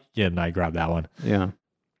looks like, and I grab that one. Yeah.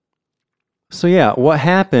 So yeah, what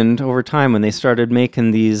happened over time when they started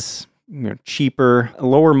making these cheaper,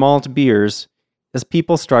 lower malt beers is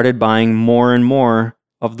people started buying more and more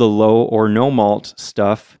of the low or no malt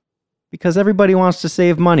stuff because everybody wants to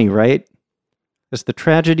save money, right? It's the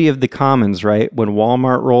tragedy of the commons, right? When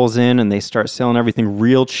Walmart rolls in and they start selling everything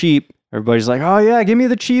real cheap, everybody's like, oh yeah, give me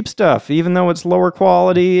the cheap stuff, even though it's lower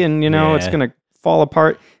quality and, it's going to fall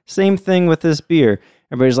apart. Same thing with this beer.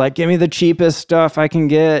 Everybody's like, give me the cheapest stuff I can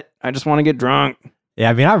get. I just want to get drunk. Yeah,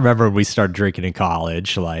 I mean, I remember when we started drinking in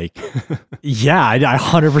college, like, yeah, I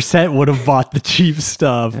 100% would have bought the cheap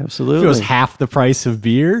stuff. Absolutely. If it was half the price of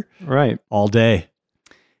beer. Right. All day.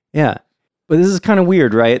 Yeah. But this is kind of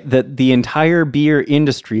weird, right? That the entire beer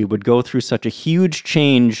industry would go through such a huge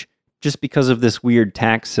change just because of this weird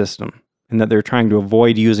tax system and that they're trying to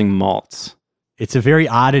avoid using malts. It's a very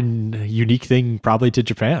odd and unique thing probably to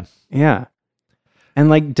Japan. Yeah.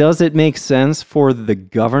 And does it make sense for the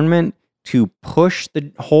government to push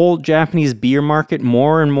the whole Japanese beer market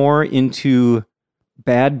more and more into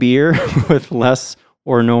bad beer with less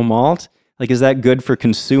or no malt? Like, is that good for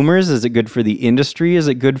consumers? Is it good for the industry? Is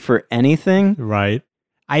it good for anything? Right.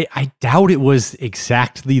 I doubt it was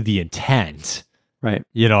exactly the intent. Right.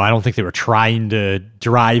 You know, I don't think they were trying to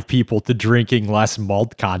drive people to drinking less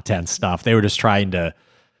malt content stuff. They were just trying to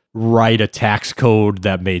write a tax code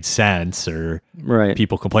that made sense, or Right.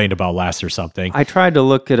 people complained about less or something. I tried to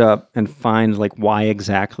look it up and find like why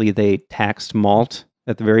exactly they taxed malt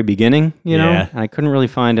at the very beginning, you know? Yeah. And I couldn't really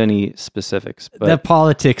find any specifics. But That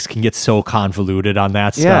politics can get so convoluted on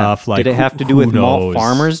that stuff. Like, did it have to do who with malt knows?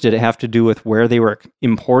 farmers? Did it have to do with where they were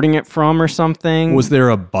importing it from or something? Was there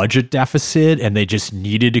a budget deficit and they just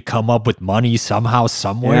needed to come up with money somehow,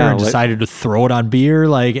 somewhere, Yeah, and like- decided to throw it on beer?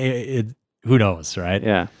 Like, who knows, right?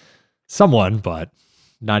 Yeah. Someone, but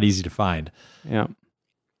not easy to find. Yeah.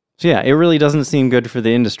 So yeah, it really doesn't seem good for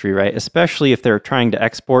the industry, right? Especially if they're trying to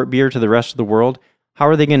export beer to the rest of the world. How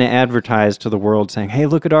are they going to advertise to the world saying, hey,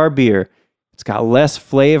 look at our beer. It's got less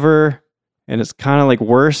flavor and it's kind of like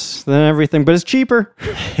worse than everything, but it's cheaper.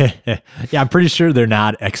 Yeah, I'm pretty sure they're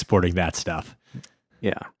not exporting that stuff.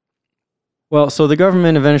 Yeah. Well, so the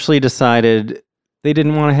government eventually decided they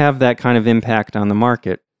didn't want to have that kind of impact on the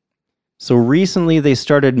market. So recently they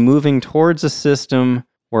started moving towards a system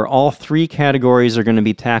where all three categories are going to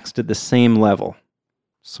be taxed at the same level.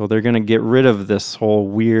 So they're going to get rid of this whole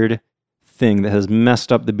weird thing that has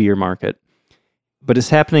messed up the beer market. But it's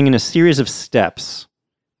happening in a series of steps.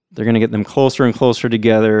 They're going to get them closer and closer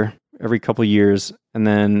together every couple years. And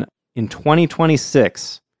then in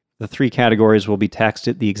 2026, the three categories will be taxed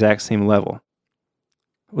at the exact same level.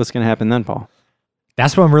 What's going to happen then, Paul?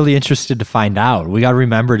 That's what I'm really interested to find out. We got to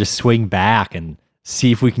remember to swing back and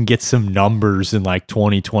see if we can get some numbers in like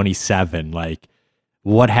 2027. Like,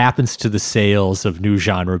 what happens to the sales of new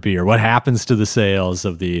genre beer? What happens to the sales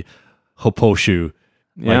of the Hopposhu?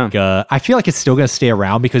 Yeah. Like, I feel like it's still going to stay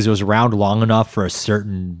around because it was around long enough for a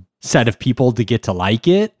certain set of people to get to like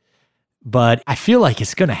it. But I feel like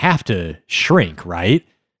it's going to have to shrink, right?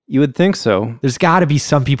 You would think so. There's got to be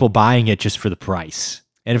some people buying it just for the price.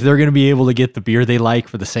 And if they're going to be able to get the beer they like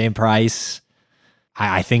for the same price,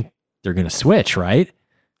 I think they're going to switch, right?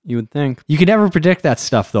 You would think. You can never predict that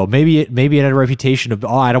stuff, though. Maybe it had a reputation of, oh,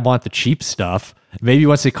 I don't want the cheap stuff. Maybe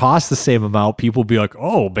once it costs the same amount, people will be like,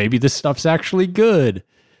 oh, maybe this stuff's actually good.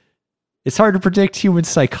 It's hard to predict human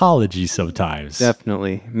psychology sometimes.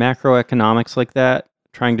 Definitely. Macroeconomics like that,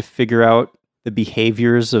 trying to figure out the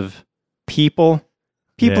behaviors of people.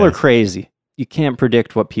 People Yeah. are crazy. You can't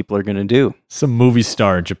predict what people are going to do. Some movie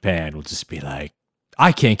star in Japan will just be like,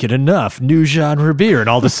 I can't get enough new genre beer. And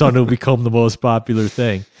all of a sudden it'll become the most popular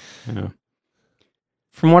thing. Yeah.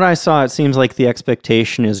 From what I saw, it seems like the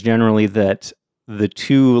expectation is generally that the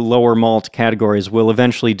two lower malt categories will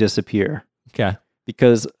eventually disappear. Okay.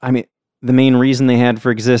 Because, I mean, the main reason they had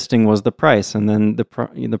for existing was the price, and then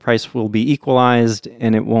the price will be equalized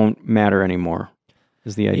and it won't matter anymore,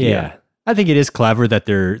 is the idea. Yeah. I think it is clever that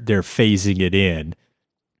they're phasing it in.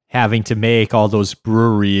 Having to make all those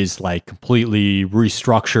breweries like completely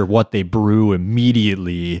restructure what they brew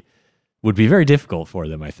immediately would be very difficult for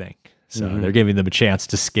them, I think. So they're giving them a chance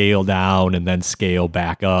to scale down and then scale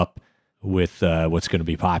back up with what's going to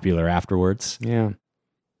be popular afterwards. Yeah.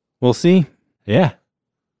 We'll see. Yeah.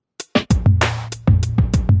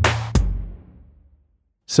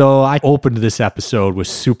 So I opened this episode with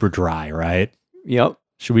Super Dry, right? Yep.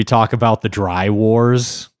 Should we talk about the dry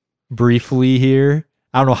wars briefly here?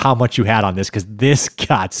 I don't know how much you had on this because this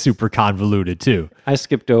got super convoluted too. I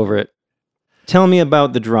skipped over it. Tell me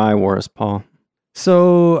about the dry wars, Paul.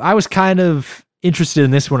 So I was kind of interested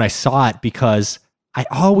in this when I saw it because I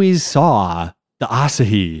always saw the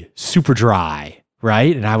Asahi Super Dry,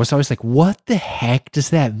 right? And I was always like, what the heck does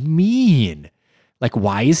that mean? Like,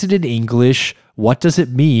 why is it in English? What does it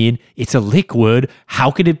mean? It's a liquid.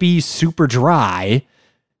 How can it be super dry?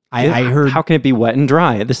 I heard, How can it be wet and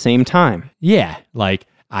dry at the same time? yeah, like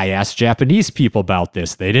I asked Japanese people about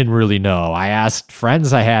this. They didn't really know. I asked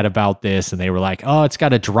friends I had about this and they were like, oh, it's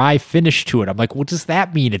got a dry finish to it. I'm like, what does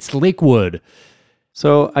that mean? It's liquid.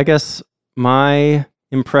 So I guess my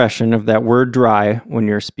impression of that word dry when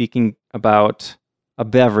you're speaking about a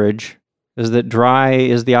beverage is that dry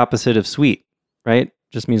is the opposite of sweet, right?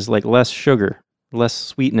 Just means like less sugar, less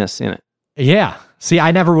sweetness in it. Yeah. See,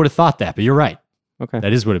 I never would have thought that, but you're right. Okay.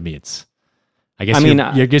 That is what it means. I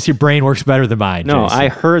guess your brain works better than mine. No, Jason. I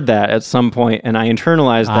heard that at some point and I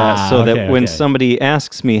internalized that so that when somebody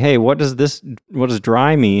asks me, hey, what does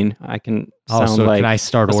dry mean? I can sound like, can I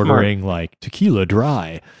start ordering like tequila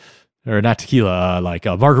dry? Or not tequila, like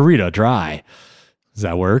a margarita dry. Does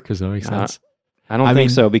that work? Does that make sense? I don't think mean,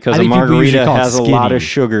 so because I a think people usually margarita call it has a lot of skinny.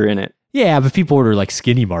 sugar in it. Yeah, but people order like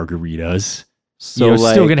skinny margaritas. So You're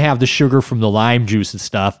like, still going to have the sugar from the lime juice and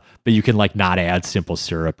stuff, but you can like not add simple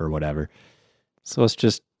syrup or whatever. so it's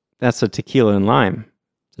just, that's a tequila and lime.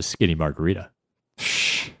 It's a skinny margarita.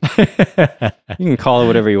 You can call it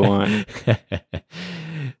whatever you want.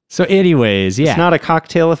 So anyways, yeah. It's not a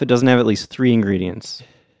cocktail if it doesn't have at least 3 ingredients.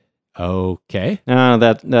 Okay. No,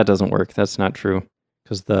 that doesn't work. That's not true.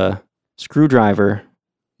 Because the screwdriver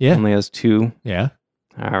Yeah. only has 2. Yeah.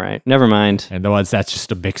 All right. Never mind. And that's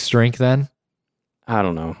just a mixed drink then? I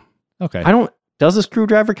don't know. Okay. Does a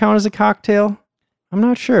screwdriver count as a cocktail? I'm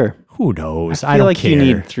not sure. Who knows? I feel don't like care. you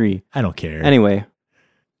need 3. I don't care. Anyway,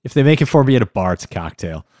 If they make it for me at a bar, it's a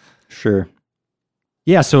cocktail. sure.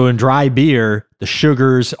 Yeah, so in dry beer, the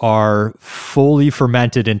sugars are fully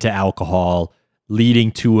fermented into alcohol,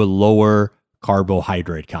 leading to a lower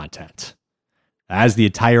carbohydrate content. That's the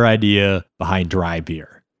entire idea behind dry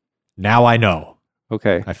beer. Now I know.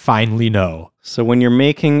 Okay. I finally know. So when you're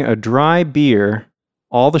making a dry beer,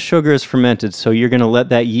 all the sugar is fermented. So you're going to let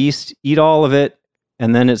that yeast eat all of it,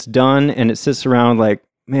 and then it's done, and it sits around like,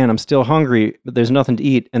 man, I'm still hungry, but there's nothing to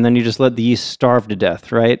eat. And then you just let the yeast starve to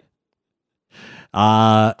death, right?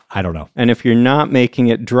 I don't know. And if you're not making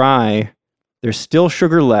it dry, there's still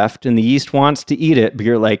sugar left, and the yeast wants to eat it, but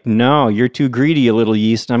you're like, no, you're too greedy, you little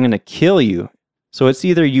yeast. I'm going to kill you. So it's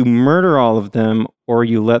either you murder all of them or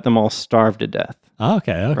you let them all starve to death.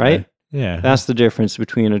 Okay. Right? Yeah. That's the difference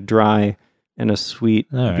between a dry and a sweet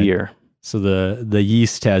All right. beer. So the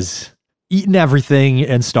yeast has eaten everything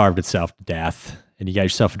and starved itself to death, and you got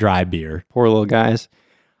yourself a dry beer. Poor little guys.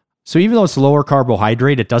 So even though it's lower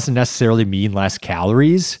carbohydrate, it doesn't necessarily mean less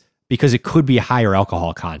calories because it could be higher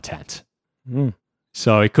alcohol content. Mm,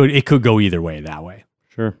 So it could go either way that way.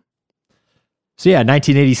 sure. So yeah,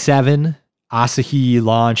 1987, Asahi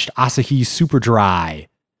launched Asahi Super Dry,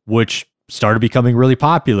 which started becoming really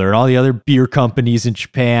popular. And all the other beer companies in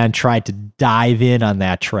Japan tried to dive in on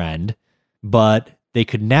that trend, but they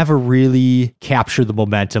could never really capture the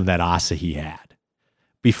momentum that Asahi had.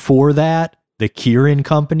 Before that, the Kirin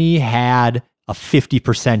company had a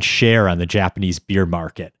 50% share on the Japanese beer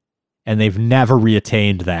market, and they've never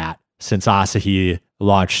reattained that since Asahi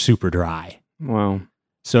launched Super Dry. Wow.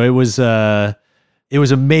 So it was a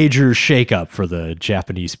major shakeup for the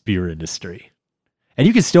Japanese beer industry. And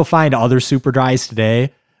you can still find other Super Dries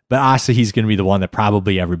today, but Asahi's going to be the one that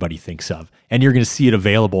probably everybody thinks of. And you're going to see it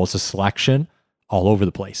available as a selection all over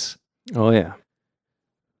the place. Oh, yeah.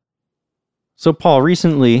 So, Paul,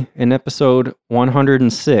 recently in episode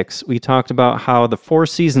 106, we talked about how the 4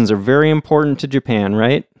 seasons are very important to Japan,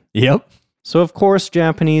 right? Yep. So, of course,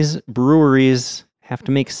 Japanese breweries have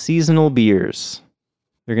to make seasonal beers.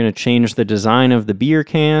 They're going to change the design of the beer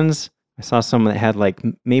cans. I saw some that had like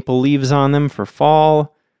maple leaves on them for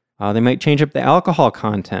fall. They might change up the alcohol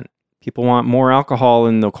content. People want more alcohol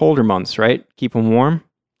in the colder months, right? Keep them warm.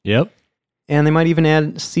 Yep. And they might even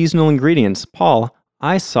add seasonal ingredients. Paul,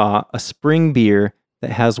 I saw a spring beer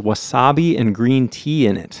that has wasabi and green tea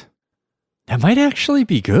in it. That might actually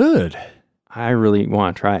be good. I really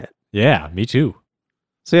want to try it. Yeah, me too.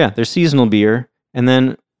 So yeah, there's seasonal beer. And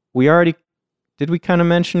then did we kind of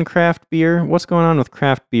mention craft beer? What's going on with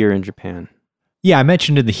craft beer in Japan? Yeah, I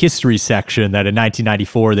mentioned in the history section that in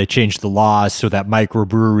 1994 they changed the laws so that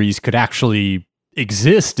microbreweries could actually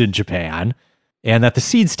exist in Japan, and that the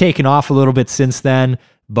scene's taken off a little bit since then,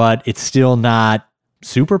 but it's still not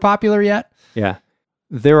super popular yet. Yeah.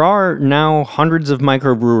 There are now hundreds of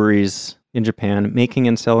microbreweries in Japan making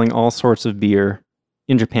and selling all sorts of beer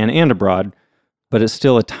in Japan and abroad, but it's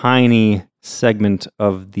still a tiny segment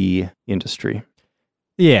of the industry.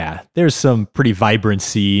 Yeah, there's some pretty vibrant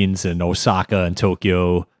scenes in Osaka and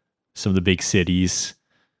Tokyo, some of the big cities.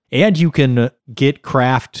 And you can get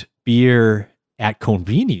craft beer at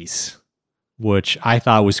konbinis, which I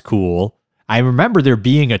thought was cool. I remember there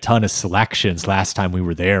being a ton of selections last time we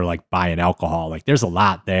were there, like buying alcohol. Like there's a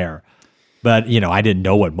lot there. But, I didn't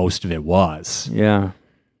know what most of it was. Yeah,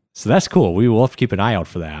 So that's cool. We will have to keep an eye out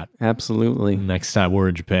for that absolutely. next time we're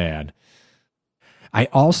in Japan. I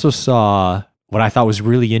also saw what I thought was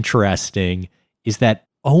really interesting is that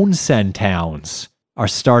onsen towns are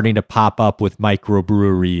starting to pop up with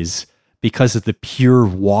microbreweries because of the pure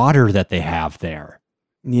water that they have there.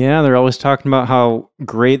 Yeah, they're always talking about how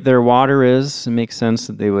great their water is. It makes sense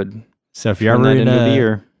that they would So if you're turn ever that in into a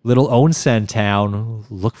beer. little onsen town,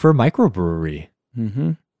 look for a microbrewery.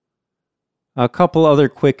 Mm-hmm. A couple other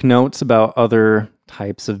quick notes about other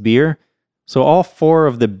types of beer. So all 4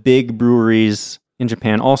 of the big breweries in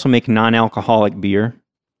Japan also make non-alcoholic beer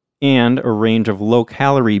and a range of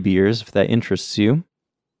low-calorie beers, if that interests you.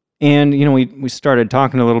 And, we started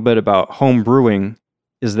talking a little bit about home brewing.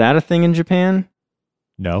 Is that a thing in Japan?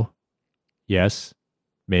 No? Yes.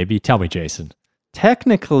 Maybe. Tell me, Jason.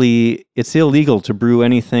 Technically, it's illegal to brew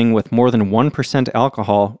anything with more than 1%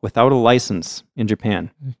 alcohol without a license in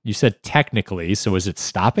Japan. You said technically, so is it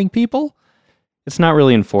stopping people? It's not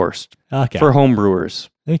really enforced Okay. for home brewers.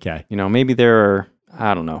 Okay. Maybe there are,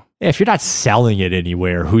 I don't know. If you're not selling it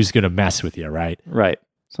anywhere, who's going to mess with you, right? Right.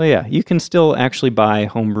 So yeah, you can still actually buy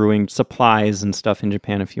home brewing supplies and stuff in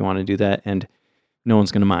Japan if you want to do that, and no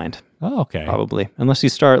one's going to mind, Oh, okay. probably. Unless you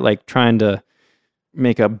start like trying to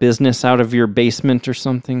make a business out of your basement or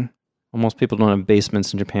something. Well, most people don't have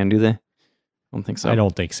basements in Japan, do they? I don't think so. I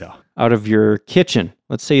don't think so. Out of your kitchen.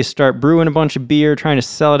 Let's say you start brewing a bunch of beer, trying to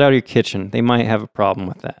sell it out of your kitchen. They might have a problem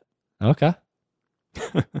with that. Okay.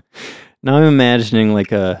 Now I'm imagining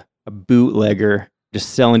like a bootlegger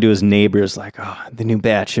just selling to his neighbors like, oh, the new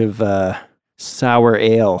batch of sour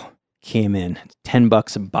ale came in.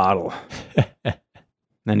 $10 a bottle.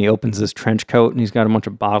 Then he opens his trench coat and he's got a bunch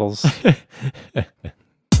of bottles.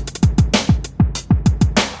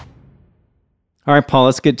 All right, Paul,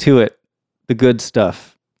 let's get to it. The good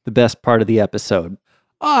stuff. The best part of the episode.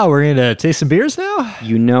 Oh, we're going to taste some beers now?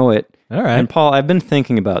 You know it. All right. And Paul, I've been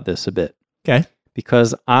thinking about this a bit Okay.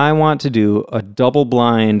 because I want to do a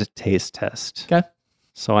double-blind taste test. Okay.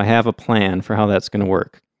 So I have a plan for how that's going to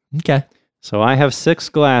work. Okay. So I have 6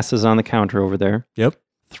 glasses on the counter over there. Yep.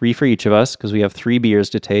 3 for each of us because we have 3 beers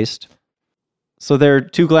to taste. So there are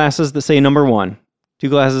 2 glasses that say number 1, 2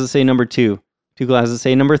 glasses that say number 2, 2 glasses that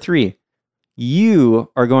say number 3.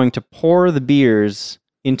 You are going to pour the beers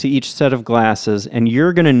into each set of glasses, and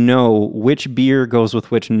you're going to know which beer goes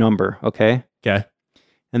with which number, okay? Okay.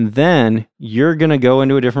 And then you're going to go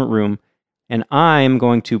into a different room, and I'm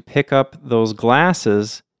going to pick up those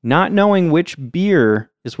glasses, not knowing which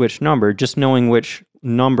beer is which number, just knowing which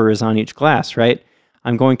number is on each glass, right?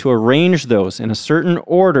 I'm going to arrange those in a certain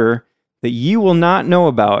order that you will not know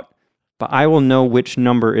about, but I will know which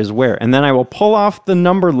number is where. And then I will pull off the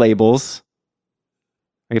number labels.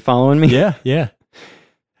 Are you following me? Yeah. Yeah.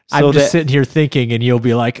 So I'm just that- sitting here thinking, and you'll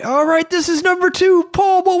be like, all right, this is number 2.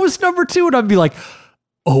 Paul, what was number 2? And I'd be like,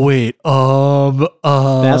 oh, wait.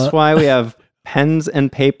 That's why we have pens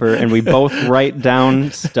and paper, and we both write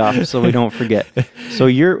down stuff so we don't forget. So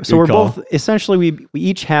we're call. both essentially we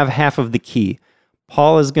each have half of the key.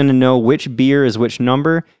 Paul is going to know which beer is which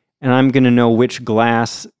number, and I'm going to know which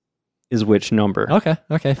glass is which number. Okay.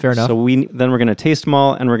 Okay. Fair enough. So we're going to taste them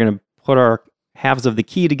all, and we're going to put our halves of the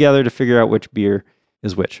key together to figure out which beer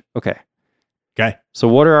is which. Okay. Okay. So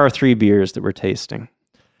what are our 3 beers that we're tasting?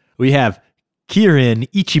 We have Kirin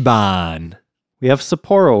Ichiban, We have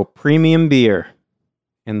Sapporo Premium Beer.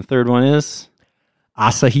 And the third one is?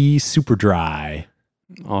 Asahi Super Dry.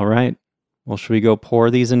 All right. Well, should we go pour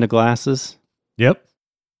these into glasses? Yep.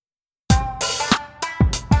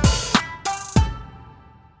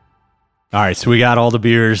 All right, so we got all the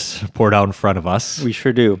beers poured out in front of us. We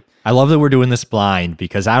sure do. I love that we're doing this blind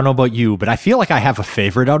because I don't know about you, but I feel like I have a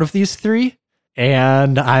favorite out of these 3.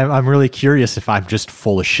 And I'm really curious if I'm just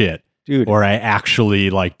full of shit. Dude. Or I actually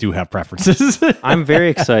do have preferences. I'm very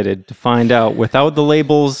excited to find out without the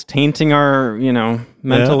labels tainting our,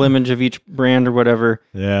 mental image of each brand or whatever.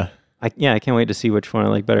 Yeah. I can't wait to see which one I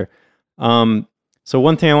like better. So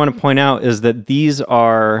one thing I want to point out is that these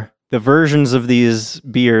are the versions of these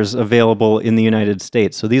beers available in the United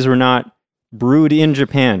States. So these were not brewed in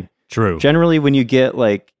Japan. True. Generally, when you get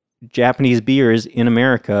Japanese beers in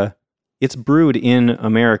America, it's brewed in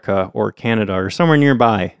America or Canada or somewhere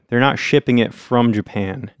nearby. They're not shipping it from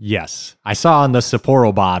Japan. Yes. I saw on the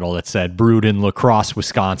Sapporo bottle it said brewed in La Crosse,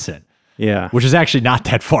 Wisconsin, Yeah. which is actually not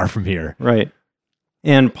that far from here. Right.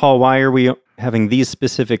 And Paul, why are we having these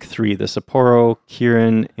specific 3, the Sapporo,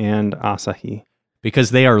 Kirin, and Asahi?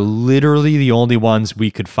 Because they are literally the only ones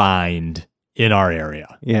we could find in our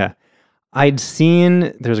area. Yeah. I'd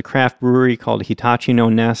seen, there's a craft brewery called Hitachi no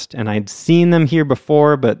Nest, and I'd seen them here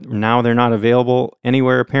before, but now they're not available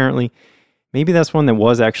anywhere apparently. Maybe that's one that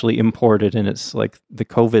was actually imported, and it's the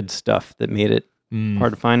COVID stuff that made it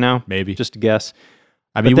hard to find now. Maybe. Just a guess.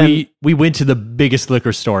 I mean, then- we went to the biggest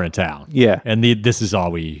liquor store in town. Yeah. And this is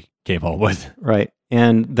all we came home with. Right.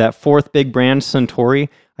 And that 4th big brand, Suntory,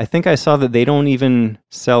 I think I saw that they don't even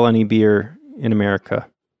sell any beer in America.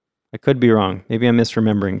 I could be wrong. Maybe I'm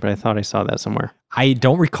misremembering, but I thought I saw that somewhere. I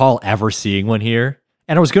don't recall ever seeing one here.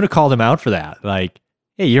 And I was going to call them out for that.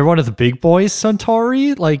 Hey, you're one of the big boys,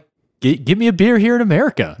 Suntory? Give me a beer here in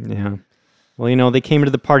America. Yeah. Well, they came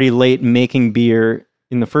to the party late making beer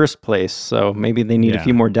in the first place, so maybe they need a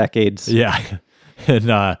few more decades. Yeah. In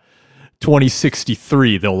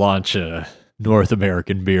 2063, they'll launch a North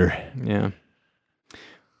American beer. Yeah.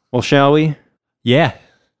 Well, shall we? Yeah.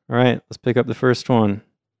 All right, let's pick up the first one.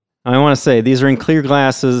 I want to say these are in clear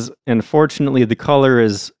glasses, and fortunately the color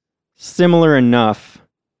is similar enough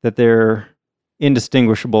that they're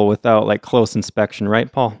indistinguishable without like close inspection,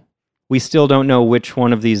 right, Paul? We still don't know which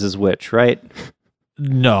one of these is which, right?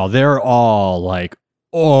 No, they're all like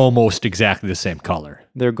almost exactly the same color.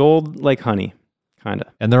 They're gold like honey, kind of.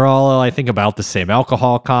 And they're all, I think, about the same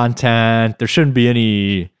alcohol content. There shouldn't be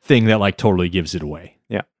anything that like totally gives it away.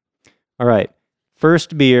 Yeah. All right.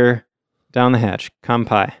 First beer down the hatch,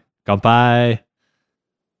 Kampai. Kanpai.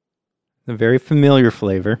 A very familiar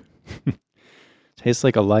flavor. Tastes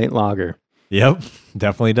like a light lager. Yep,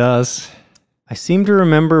 definitely does. I seem to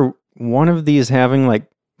remember one of these having like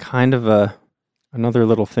kind of another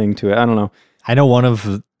little thing to it. I don't know. I know one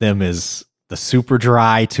of them is the super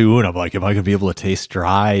dry too, and I'm like, am I gonna be able to taste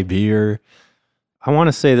dry beer? I want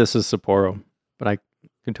to say this is Sapporo, but I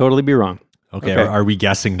could totally be wrong. Okay. Are we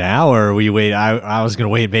guessing now, or are we wait? I was gonna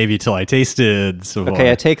wait maybe till I tasted.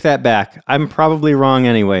 Okay, I take that back. I'm probably wrong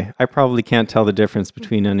anyway. I probably can't tell the difference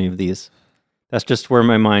between any of these. That's just where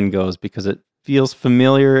my mind goes because it feels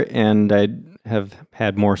familiar, and I have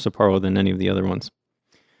had more Sapporo than any of the other ones.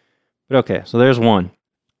 But okay, so there's one.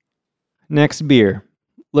 Next beer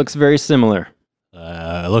looks very similar.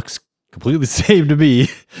 It looks completely the same to me.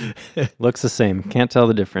 Looks the same. Can't tell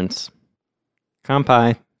the difference.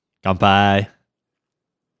 Kampai. Kanpai.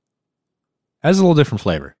 Has a little different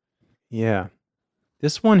flavor. Yeah.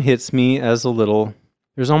 This one hits me as a little,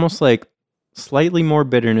 there's almost like slightly more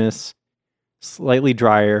bitterness, slightly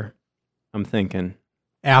drier, I'm thinking.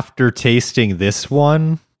 After tasting this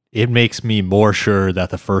one, it makes me more sure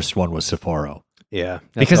that the first one was Sapporo. Yeah.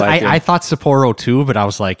 Because I thought Sapporo too, but I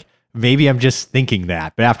was like, maybe I'm just thinking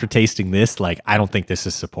that. But after tasting this, like, I don't think this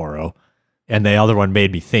is Sapporo. And the other one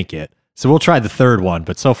made me think it. So we'll try the third one.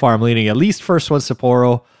 But so far, I'm leaning at least first one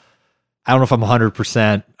Sapporo. I don't know if I'm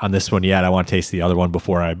 100% on this one yet. I want to taste the other one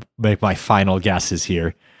before I make my final guesses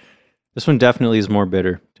here. This one definitely is more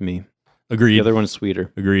bitter to me. Agreed. The other one's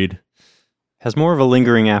sweeter. Agreed. Has more of a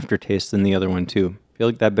lingering aftertaste than the other one, too. I feel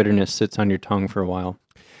like that bitterness sits on your tongue for a while.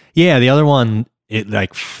 Yeah, the other one, it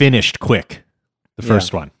like finished quick. The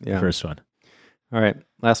first one. Yeah. The first one. All right.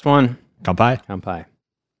 Last one. Kanpai? Kampai.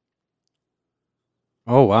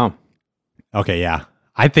 Oh, wow. Okay, yeah.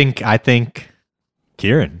 I think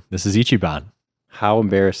Kieran, this is Ichiban. How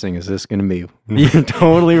embarrassing is this going to be? You're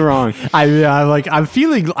totally wrong. I'm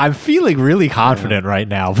feeling really confident right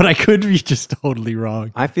now, but I could be just totally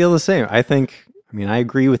wrong. I feel the same. I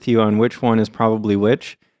agree with you on which one is probably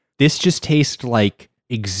which. This just tastes like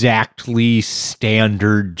exactly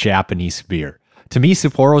standard Japanese beer. To me,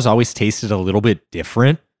 Sapporo's always tasted a little bit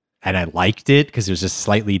different, and I liked it because it was just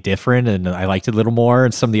slightly different, and I liked it a little more,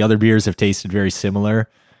 and some of the other beers have tasted very similar.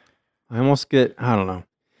 I don't know.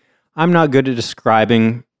 I'm not good at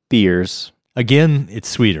describing beers. Again, it's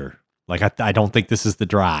sweeter. Like, I don't think this is the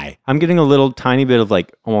dry. I'm getting a little tiny bit of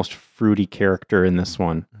like almost fruity character in this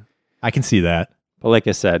one. I can see that. But like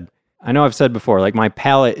I said, I know I've said before, like my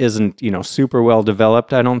palate isn't, super well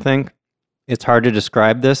developed, I don't think. It's hard to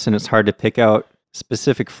describe this and it's hard to pick out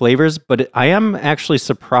specific flavors, but I am actually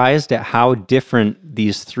surprised at how different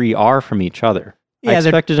these three are from each other. Yeah, I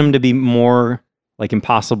expected them to be more like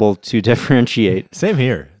impossible to differentiate. Same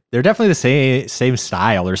here. They're definitely the same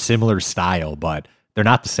style or similar style, but they're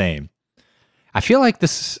not the same. I feel like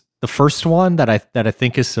the first one that I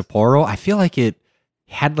think is Sapporo, I feel like it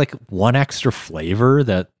had like one extra flavor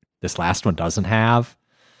that this last one doesn't have.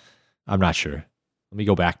 I'm not sure. Let me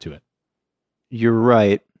go back to it. You're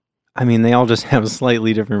right. I mean, they all just have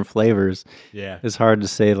slightly different flavors. Yeah. It's hard to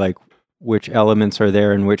say like which elements are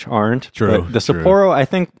there and which aren't. True. But the Sapporo, I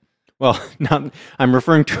think, well, I'm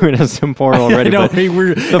referring to it as Sapporo already. I know,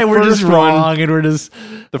 but we're just wrong, and we're just...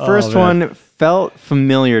 The first one felt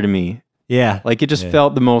familiar to me. Yeah. Like it just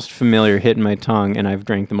felt the most familiar hitting my tongue, and I've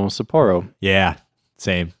drank the most Sapporo. Yeah,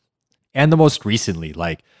 same. And the most recently,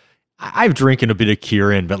 like, I've drinking a bit of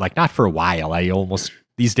Kirin, but like not for a while.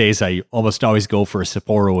 These days, I almost always go for a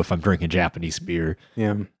Sapporo if I'm drinking Japanese beer.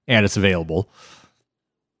 Yeah. And it's available.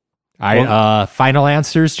 All right, final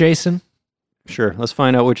answers, Jason? Sure. Let's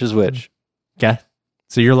find out which is which. Okay.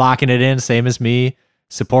 So you're locking it in, same as me.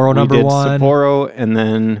 Sapporo number one. Sapporo, and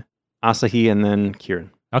then Asahi, and then Kirin.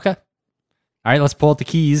 Okay. All right, let's pull out the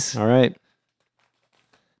keys. All right.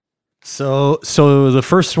 So the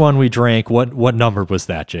first one we drank, what number was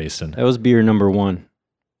that, Jason? That was beer number one.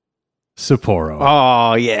 Sapporo.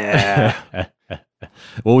 Oh, yeah.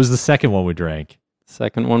 What was the second one we drank?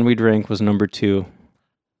 Second one we drank was number two.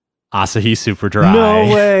 Asahi Super Dry.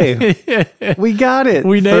 No way. We got it.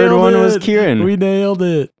 We nailed Third one it. was Kirin. We nailed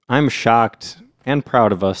it. I'm shocked and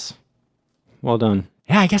proud of us. Well done.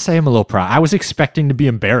 Yeah, I guess I am a little proud. I was expecting to be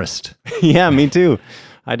embarrassed, Yeah, me too.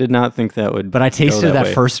 I did not think that would. but I tasted go that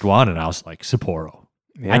way. first one and I was like, Sapporo.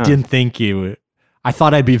 Yeah. I didn't think you. I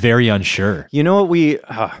thought I'd be very unsure. You know what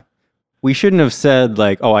we shouldn't have said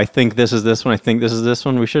like, oh, I think this is this one. I think this is this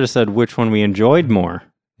one. We should have said which one we enjoyed more.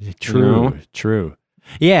 True, true.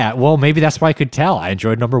 Yeah, well, maybe that's why I could tell. I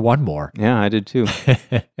enjoyed number one more. Yeah, I did too.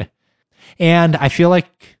 And I feel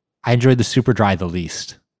like I enjoyed the super dry the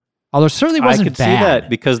least. Although it certainly I wasn't could bad. see that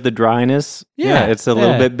because the dryness. Yeah, it's a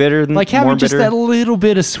little yeah. bit bitter than Like having more just bitter. that little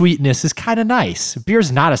bit of sweetness is kind of nice.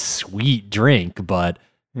 Beer's not a sweet drink, but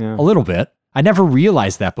Yeah. a little bit. I never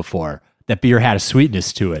realized that before, that beer had a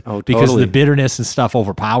sweetness to it. Oh, because totally. the bitterness and stuff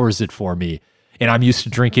overpowers it for me. And I'm used to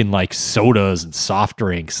drinking like sodas and soft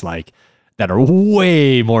drinks like that are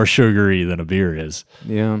way more sugary than a beer is.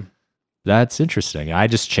 Yeah. That's interesting. I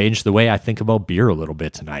just changed the way I think about beer a little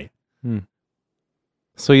bit tonight.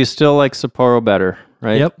 So you still like Sapporo better,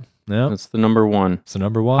 right? Yep. That's the number one. So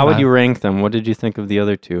number one. How would you rank them? What did you think of the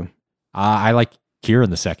other two? I like Kirin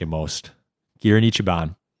the second most. Kirin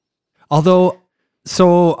Ichiban. Although,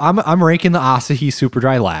 so I'm ranking the Asahi Super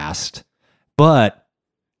Dry last, but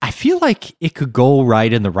I feel like it could go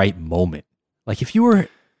right in the right moment. Like if you were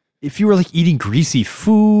like eating greasy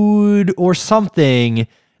food or something,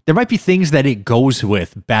 there might be things that it goes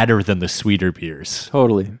with better than the sweeter beers.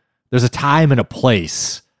 Totally. There's a time and a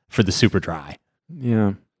place for the Super Dry.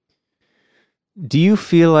 Yeah. Do you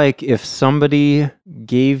feel like if somebody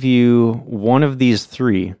gave you one of these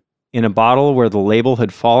three in a bottle where the label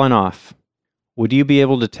had fallen off, would you be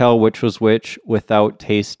able to tell which was which without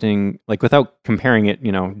tasting, like without comparing it,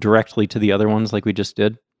 directly to the other ones like we just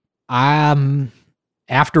did?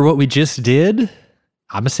 After what we just did,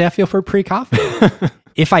 I'm gonna say I feel pretty confident.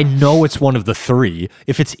 If I know it's one of the three,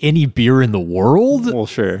 if it's any beer in the world, Well,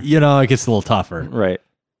 sure. it gets a little tougher. Right.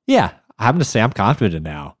 Yeah, I'm gonna say I'm confident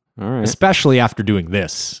now, All right. especially after doing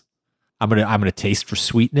this. I'm gonna taste for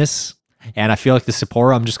sweetness, and I feel like the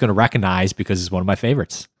Sapporo I'm just gonna recognize because it's one of my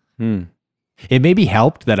favorites. It may be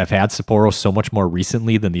helped that I've had Sapporo so much more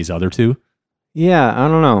recently than these other two. Yeah, I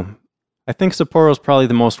don't know. I think Sapporo is probably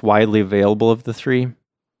the most widely available of the three,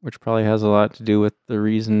 which probably has a lot to do with the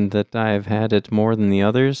reason that I've had it more than the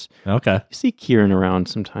others. Okay. You see Kirin around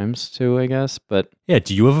sometimes too, I guess, but Yeah.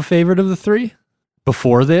 Do you have a favorite of the three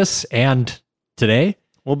before this and today?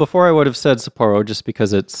 well, before I would have said Sapporo just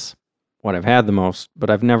because it's what I've had the most,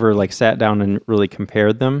 but I've never like sat down and really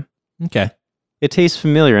compared them. Okay. It tastes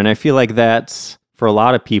familiar, and I feel like that's for a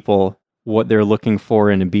lot of people what they're looking for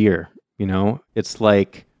in a beer. It's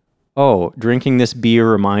like, oh, drinking this beer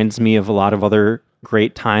reminds me of a lot of other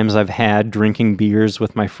great times I've had drinking beers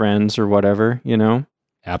with my friends or whatever,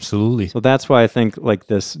 Absolutely. So that's why I think like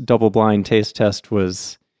this double-blind taste test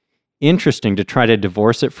was interesting to try to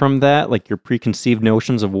divorce it from that, like your preconceived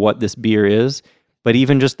notions of what this beer is. But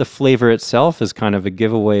even just the flavor itself is kind of a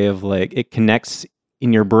giveaway of like it connects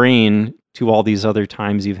in your brain to all these other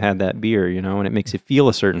times you've had that beer, and it makes you feel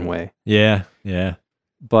a certain way. Yeah. Yeah.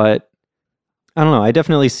 But I don't know. I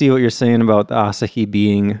definitely see what you're saying about the Asahi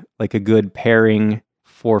being like a good pairing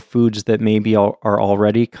for foods that maybe are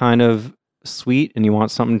already kind of sweet and you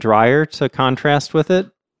want something drier to contrast with it.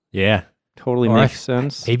 Yeah. Totally Or makes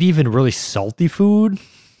sense. Maybe even really salty food.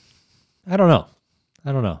 I don't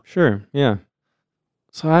know. Sure. Yeah.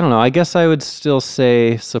 So I don't know. I guess I would still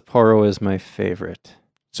say Sapporo is my favorite.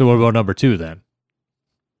 So what about number two then?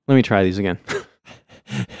 Let me try these again.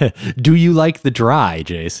 Do you like the dry,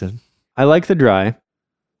 Jason? I like the dry.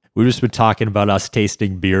 We've just been talking about us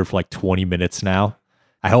tasting beer for like 20 minutes now.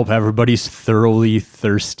 I hope everybody's thoroughly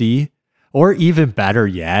thirsty. Or even better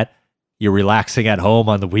yet, you're relaxing at home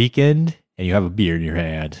on the weekend and you have a beer in your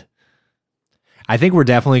hand. I think we're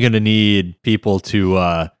definitely going to need people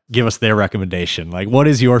to give us their recommendation. Like, what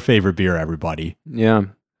is your favorite beer, everybody? Yeah.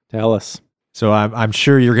 Tell us. So I'm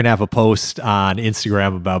sure you're going to have a post on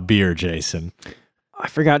Instagram about beer, Jason. I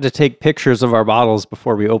forgot to take pictures of our bottles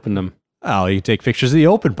before we opened them. Oh, you can take pictures of the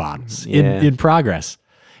open bottles Yeah. in progress.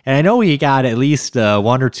 And I know we got at least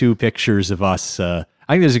one or two pictures of us. I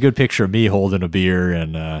think there's a good picture of me holding a beer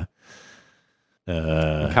in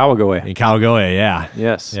Kawagoe. Kawagoe, yeah.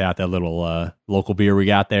 Yes. Yeah, that little local beer we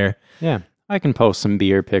got there. Yeah. I can post some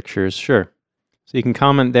beer pictures. Sure. So you can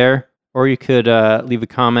comment there, or you could leave a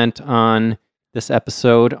comment on this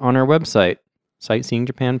episode on our website,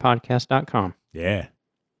 sightseeingjapanpodcast.com. Yeah.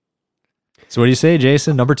 So what do you say,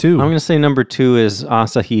 Jason? Number two. I'm going to say number 2 is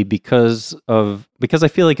Asahi because I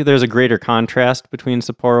feel like there's a greater contrast between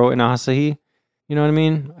Sapporo and Asahi. You know what I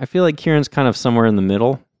mean? I feel like Kirin's kind of somewhere in the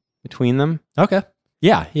middle between them. Okay.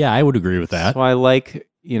 Yeah, I would agree with that. So I like,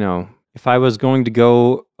 if I was going to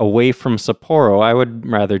go away from Sapporo, I would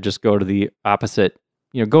rather just go to the opposite,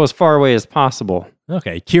 go as far away as possible.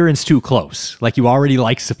 Okay, Kirin's too close. Like you already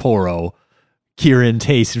like Sapporo. Kirin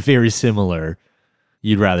tastes very similar.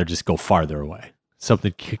 You'd rather just go farther away.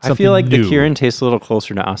 Something I feel like new. the Kirin tastes a little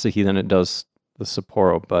closer to Asahi than it does the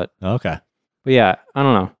Sapporo, but Okay. yeah, I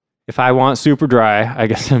don't know. If I want super dry, I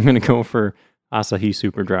guess I'm going to go for Asahi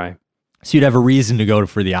super dry. So you'd have a reason to go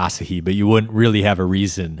for the Asahi, but you wouldn't really have a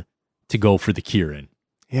reason to go for the Kirin.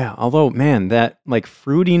 Yeah, although, man, that like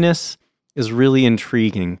fruitiness is really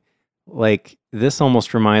intriguing. Like this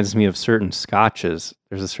almost reminds me of certain scotches.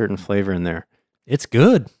 There's a certain flavor in there. It's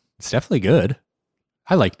good. It's definitely good.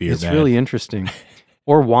 I like beer, It's man. really interesting.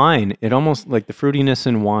 Or wine. It almost like the fruitiness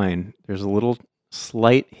in wine. There's a little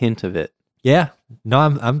slight hint of it. Yeah. No,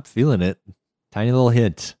 I'm feeling it. Tiny little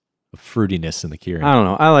hint of fruitiness in the Kirin. I don't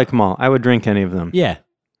know. I like them all. I would drink any of them. Yeah.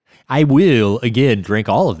 I will, again, drink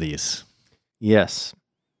all of these. Yes.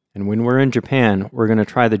 And when we're in Japan, we're going to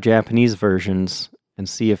try the Japanese versions and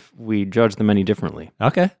see if we judge them any differently.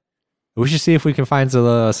 Okay. We should see if we can find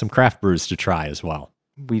some craft brews to try as well.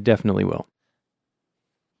 We definitely will.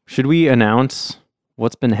 Should we announce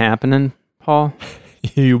what's been happening, Paul?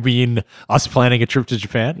 You mean us planning a trip to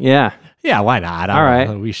Japan? Yeah. Yeah, why not? All right.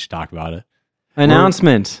 We should talk about it.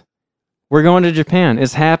 Announcement. We're going to Japan.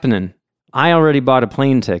 It's happening. I already bought a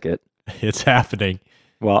plane ticket. It's happening.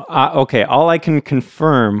 Well, okay. All I can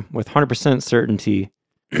confirm with 100% certainty,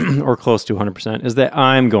 or close to 100%, is that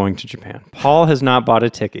I'm going to Japan. Paul has not bought a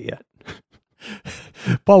ticket yet.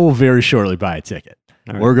 Paul will very shortly buy a ticket.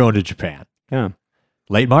 All right. We're going to Japan. Yeah.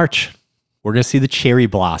 Late March. We're going to see the cherry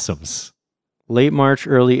blossoms. Late March,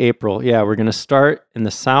 early April. Yeah, we're going to start in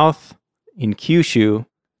the south in Kyushu,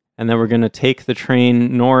 and then we're going to take the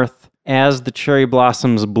train north as the cherry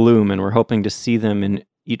blossoms bloom, and we're hoping to see them in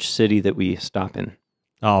each city that we stop in.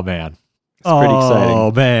 Oh, man. It's pretty exciting.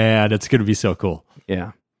 Oh, man. It's going to be so cool.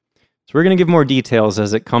 Yeah. So we're going to give more details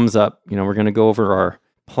as it comes up. We're going to go over our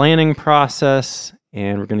planning process,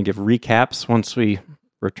 and we're going to give recaps once we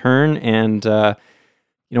return. And,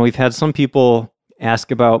 we've had some people ask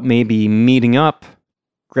about maybe meeting up,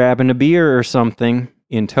 grabbing a beer or something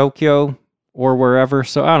in Tokyo or wherever.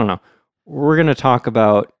 So I don't know. We're going to talk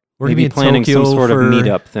about We're going to maybe be in planning Tokyo some sort of for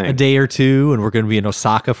meetup thing. a day or two, and we're going to be in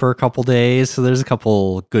Osaka for a couple days. So there's a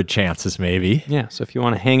couple good chances, maybe. Yeah. So if you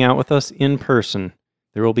want to hang out with us in person,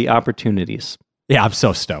 there will be opportunities. Yeah, I'm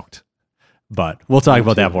so stoked. But we'll talk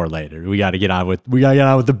about that more later. We got to get on with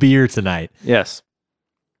the beer tonight. Yes.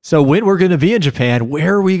 So when we're going to be in Japan,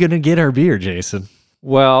 where are we going to get our beer, Jason?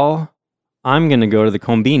 Well, I'm going to go to the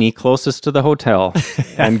Konbini closest to the hotel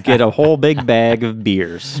and get a whole big bag of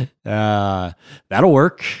beers. That'll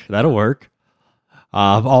work. That'll work.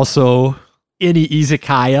 Also, any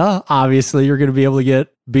izakaya, obviously, you're going to be able to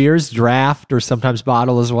get beers, draft, or sometimes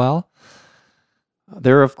bottle as well.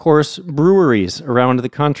 There are, of course, breweries around the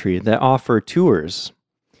country that offer tours.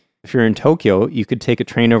 If you're in Tokyo, you could take a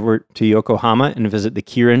train over to Yokohama and visit the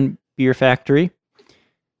Kirin Beer Factory.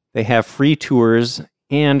 They have free tours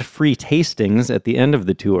and free tastings at the end of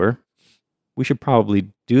the tour. We should probably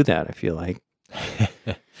do that, I feel like.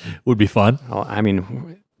 Would be fun. Well, I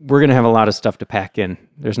mean, we're going to have a lot of stuff to pack in.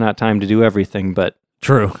 There's not time to do everything, but...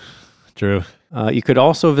 True. You could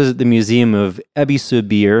also visit the Museum of Ebisu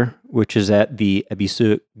Beer, which is at the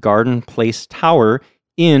Ebisu Garden Place Tower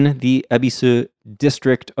in the Ebisu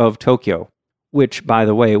district of Tokyo, which, by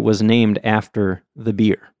the way, was named after the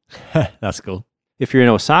beer. That's cool. If you're in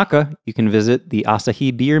Osaka, you can visit the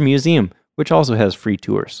Asahi Beer Museum, which also has free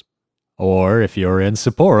tours. Or if you're in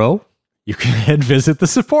Sapporo, you can visit the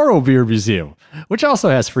Sapporo Beer Museum, which also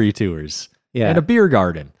has free tours and a beer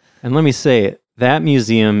garden. And let me say, that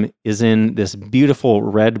museum is in this beautiful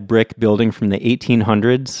red brick building from the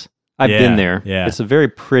 1800s. I've been there. Yeah. It's a very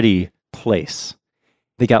pretty place.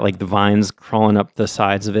 They got like the vines crawling up the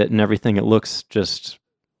sides of it and everything. It looks just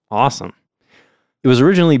awesome. It was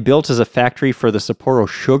originally built as a factory for the Sapporo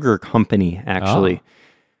Sugar Company, actually.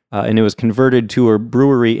 And it was converted to a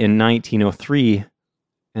brewery in 1903.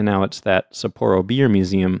 And now it's that Sapporo Beer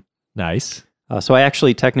Museum. Nice. So I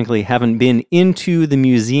actually technically haven't been into the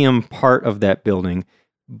museum part of that building,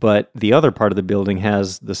 but the other part of the building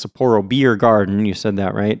has the Sapporo Beer Garden. You said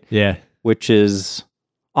that, right? Yeah. Which is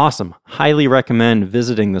awesome. Highly recommend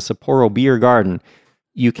visiting the Sapporo Beer Garden.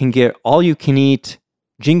 You can get all you can eat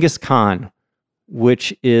Genghis Khan,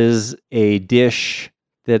 which is a dish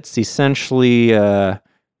that's essentially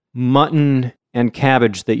mutton and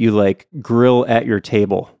cabbage that you like grill at your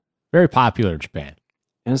table. Very popular in Japan.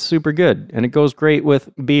 And it's super good. And it goes great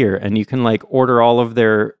with beer. And you can like order all of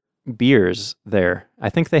their beers there. I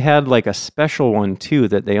think they had like a special one too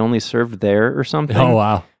that they only served there or something. Oh,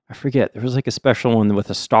 wow. I forget. There was like a special one with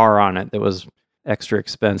a star on it that was extra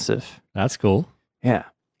expensive. That's cool. Yeah.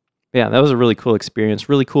 Yeah, that was a really cool experience.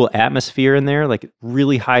 Really cool atmosphere in there, like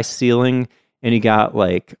really high ceiling. And you got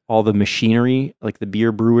like all the machinery, like the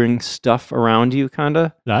beer brewing stuff around you, kind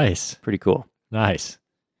of. Nice. Pretty cool. Nice.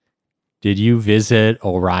 Did you visit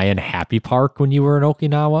Orion Happy Park when you were in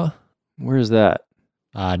Okinawa? Where is that?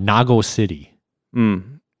 Nago City.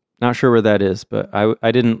 Not sure where that is, but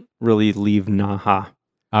I didn't really leave Naha.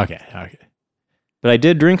 Okay. But I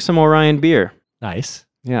did drink some Orion beer. Nice.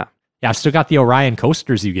 Yeah. Yeah, I've still got the Orion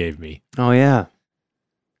coasters you gave me. Oh, yeah.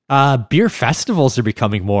 Beer festivals are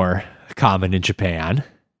becoming more common in Japan.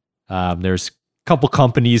 There's a couple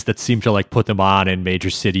companies that seem to like put them on in major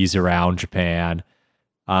cities around Japan.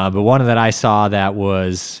 But one that I saw that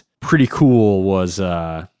was pretty cool was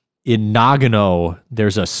in Nagano,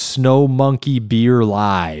 there's a Snow Monkey Beer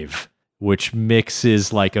Live, which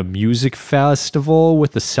mixes like a music festival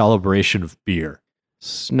with a celebration of beer.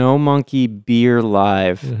 Snow Monkey Beer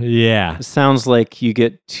Live. Yeah. It sounds like you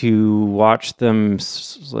get to watch them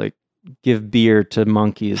like give beer to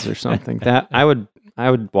monkeys or something. That I would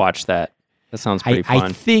watch that. That sounds pretty fun.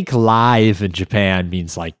 I think live in Japan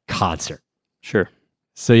means like concert. Sure.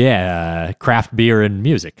 So yeah, craft beer and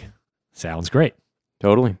music. Sounds great.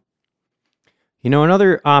 Totally. You know,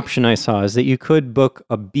 another option I saw is that you could book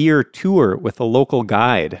a beer tour with a local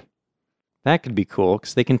guide. That could be cool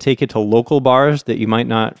because they can take you to local bars that you might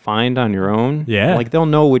not find on your own. Yeah. Like they'll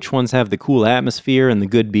know which ones have the cool atmosphere and the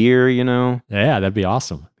good beer, you know? Yeah, that'd be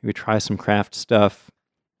awesome. Maybe try some craft stuff.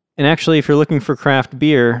 And actually, if you're looking for craft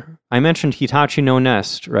beer, I mentioned Hitachi no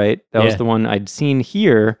Nest, right? That was the one I'd seen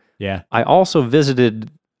here. Yeah. I also visited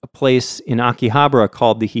a place in Akihabara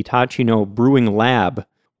called the Hitachi no Brewing Lab,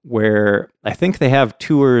 where I think they have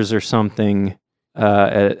tours or something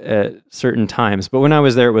at certain times. But when I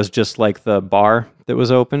was there, it was just like the bar that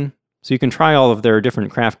was open. So you can try all of their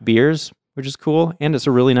different craft beers, which is cool. And it's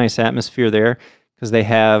a really nice atmosphere there because they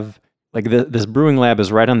have, like this brewing lab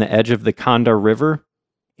is right on the edge of the Kanda River.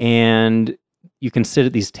 And you can sit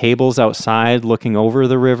at these tables outside looking over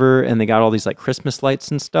the river. And they got all these like Christmas lights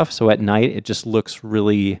and stuff. So at night, it just looks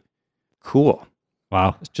really cool.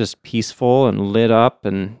 Wow. It's just peaceful and lit up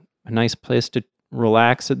and a nice place to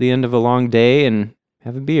relax at the end of a long day and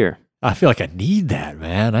have a beer. I feel like I need that,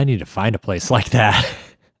 man. I need to find a place like that.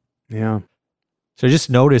 Yeah. So I just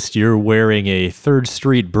noticed you're wearing a 3rd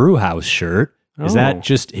Street Brewhouse shirt. Is that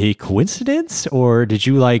just a coincidence, or did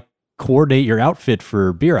you like coordinate your outfit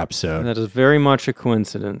for beer episode? That is very much a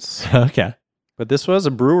coincidence. Okay. But this was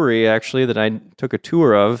a brewery, actually, that I took a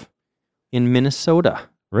tour of in Minnesota.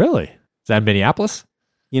 Really? Is that Minneapolis?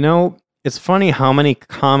 You know, it's funny how many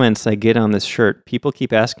comments I get on this shirt. People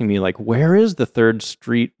keep asking me, like, where is the 3rd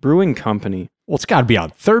Street Brewing Company? Well, it's got to be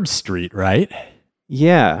on 3rd Street, right?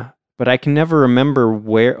 Yeah, but I can never remember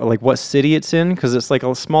where, like, what city it's in, because it's like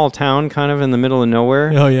a small town kind of in the middle of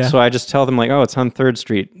nowhere. Oh, yeah. So I just tell them, like, oh, it's on 3rd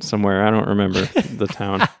Street somewhere. I don't remember the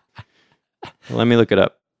town. Let me look it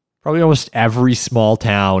up. Probably almost every small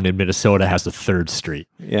town in Minnesota has a 3rd Street.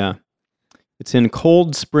 Yeah. It's in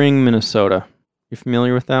Cold Spring, Minnesota. You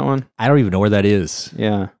familiar with that one? I don't even know where that is.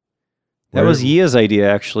 Yeah. That was Yia's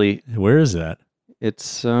idea, actually. Where is that?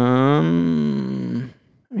 It's, I mean,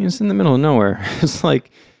 it's in the middle of nowhere. It's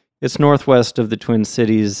like, it's northwest of the Twin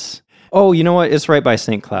Cities. Oh, you know what? It's right by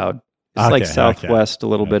St. Cloud. It's like southwest a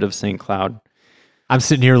little bit of St. Cloud. I'm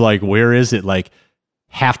sitting here like, where is it? Like,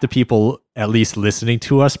 half the people at least listening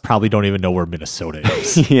to us probably don't even know where Minnesota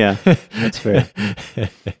is. Yeah, that's fair.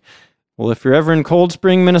 Well, if you're ever in Cold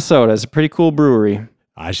Spring, Minnesota, it's a pretty cool brewery.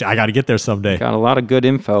 I got to get there someday. Got a lot of good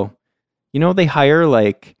info. You know, they hire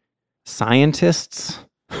like scientists,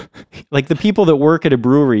 like the people that work at a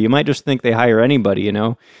brewery. You might just think they hire anybody, you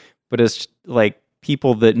know, but it's like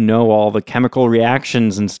people that know all the chemical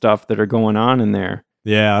reactions and stuff that are going on in there.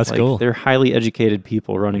 Yeah, that's like, cool. They're highly educated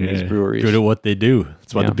people running these breweries. Good at what they do.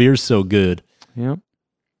 That's why the beer's so good. Yeah.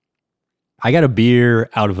 I got a beer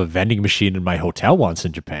out of a vending machine in my hotel once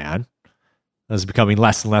in Japan. That's becoming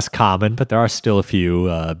less and less common, but there are still a few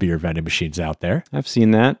beer vending machines out there. I've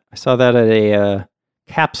seen that. I saw that at a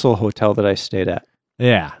capsule hotel that I stayed at.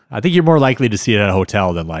 Yeah, I think you're more likely to see it at a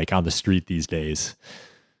hotel than like on the street these days.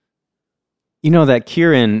 You know, that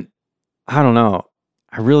Kirin, I don't know.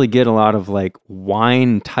 I really get a lot of like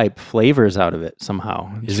wine type flavors out of it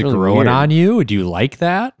somehow. Is it growing weird on you? Do you like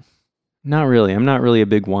that? Not really. I'm not really a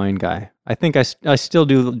big wine guy. I think I still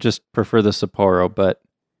do just prefer the Sapporo, but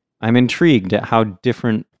I'm intrigued at how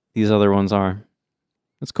different these other ones are.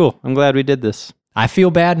 That's cool. I'm glad we did this. I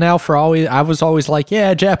feel bad now for always. I was always like,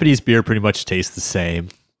 yeah, Japanese beer pretty much tastes the same.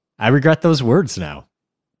 I regret those words now.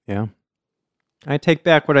 Yeah. I take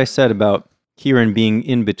back what I said about Kirin being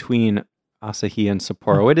in between Asahi and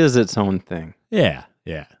Sapporo. It is its own thing. Yeah.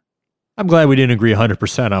 I'm glad we didn't agree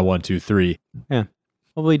 100% on 1, 2, 3. Yeah.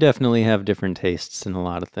 Well, we definitely have different tastes in a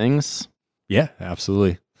lot of things. Yeah,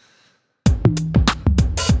 absolutely.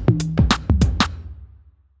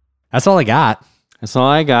 That's all I got. That's all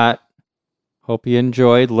I got. Hope you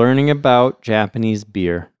enjoyed learning about Japanese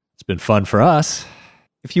beer. It's been fun for us.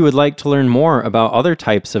 If you would like to learn more about other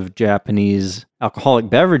types of Japanese alcoholic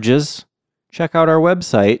beverages, check out our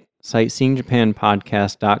website,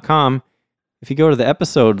 sightseeingjapanpodcast.com. If you go to the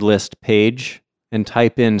episode list page and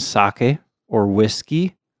type in sake or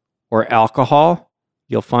whiskey or alcohol,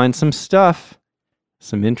 you'll find some stuff,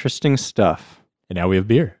 some interesting stuff. And now we have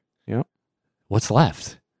beer. Yep. What's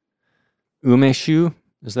left? Umeshu,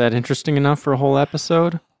 is that interesting enough for a whole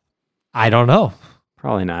episode? I don't know.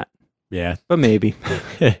 Probably not, Yeah. but maybe.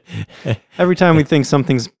 Every time we think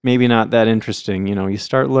something's maybe not that interesting, you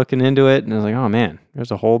start looking into it and it's like, oh man,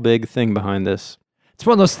 there's a whole big thing behind this. It's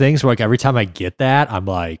one of those things where like every time I get that, I'm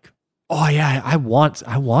like, oh yeah, I want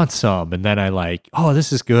some. And then I like, oh,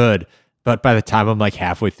 this is good. But by the time I'm like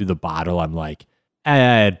halfway through the bottle, I'm like,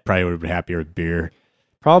 I probably would have been happier with beer.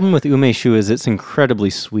 Problem with umeshu is it's incredibly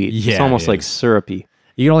sweet. Yeah, it's almost it like is. syrupy.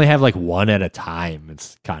 You can only have like one at a time.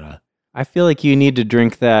 It's kind of I feel like you need to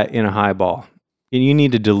drink that in a highball. You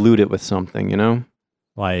need to dilute it with something,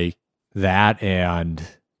 like that and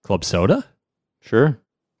club soda. Sure.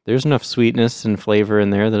 There's enough sweetness and flavor in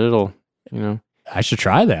there that it'll, I should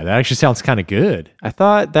try that. That actually sounds kind of good. I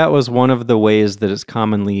thought that was one of the ways that it's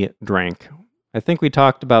commonly drank. I think we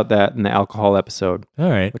talked about that in the alcohol episode, All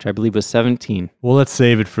right. which I believe was 17. Well, let's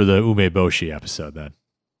save it for the umeboshi episode then.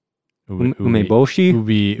 Umeboshi?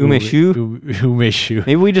 Umeshu? Umeshu.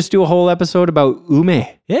 Maybe we just do a whole episode about ume.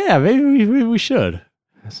 Yeah, maybe we should.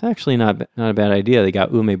 That's actually not a bad idea. They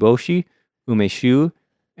got umeboshi, umeshu,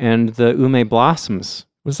 and the ume blossoms.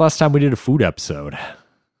 When's the last time we did a food episode? I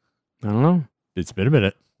don't know. It's been a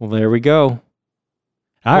minute. Well, there we go.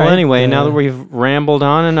 All Well, right. anyway, now that we've rambled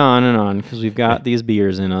on and on and on because we've got these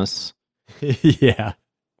beers in us, yeah.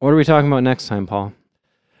 what are we talking about next time, Paul?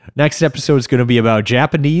 Next episode is going to be about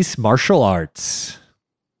Japanese martial arts.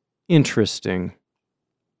 Interesting.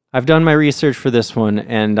 I've done my research for this one,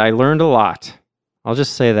 and I learned a lot. I'll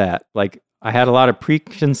just say that. Like, I had a lot of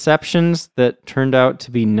preconceptions that turned out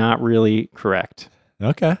to be not really correct.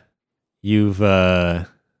 Okay. You've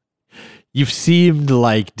seemed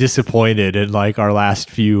like disappointed in like our last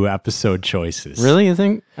few episode choices. Really? You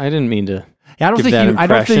think? I didn't mean to. Yeah, Give that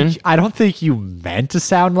impression. I don't think you meant to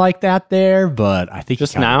sound like that there, but I think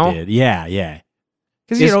Just you kinda now? did. Yeah.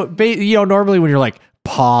 Because normally when you're like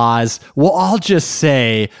pause, well, I'll just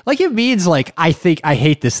say like it means like I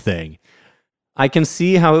hate this thing. I can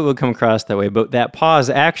see how it would come across that way, but that pause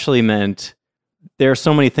actually meant there are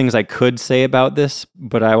so many things I could say about this,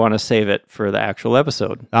 but I want to save it for the actual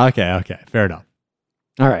episode. Okay, fair enough.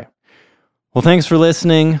 All right. Well, thanks for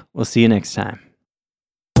listening. We'll see you next time.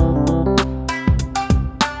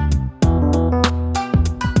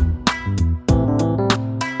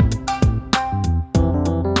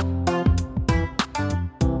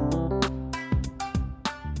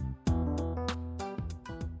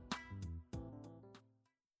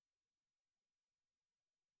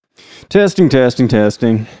 Testing.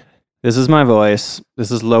 This is my voice.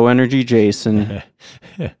 This is Low Energy Jason.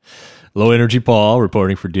 Low energy Paul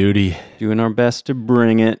reporting for duty. Doing our best to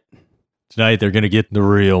bring it. Tonight they're gonna get the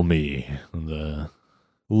real me. The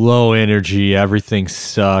low energy, everything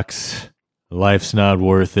sucks. Life's not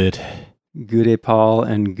worth it. Gude Paul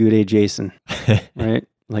and Gude Jason. Right?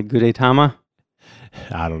 Like Gude Tama.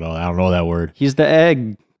 I don't know that word. He's the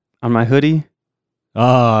egg on my hoodie.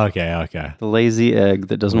 Oh, okay. The lazy egg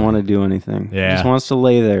that doesn't want to do anything. Yeah. He just wants to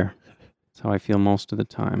lay there. That's how I feel most of the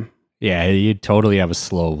time. Yeah, you totally have a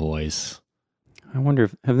slow voice. I wonder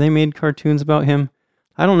have they made cartoons about him?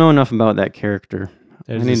 I don't know enough about that character.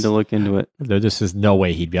 I need to look into it. There just is no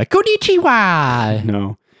way he'd be like, Konnichiwa!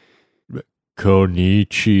 No.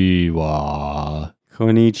 Konnichiwa.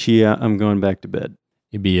 Konnichiwa, I'm going back to bed.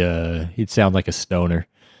 He'd sound like a stoner.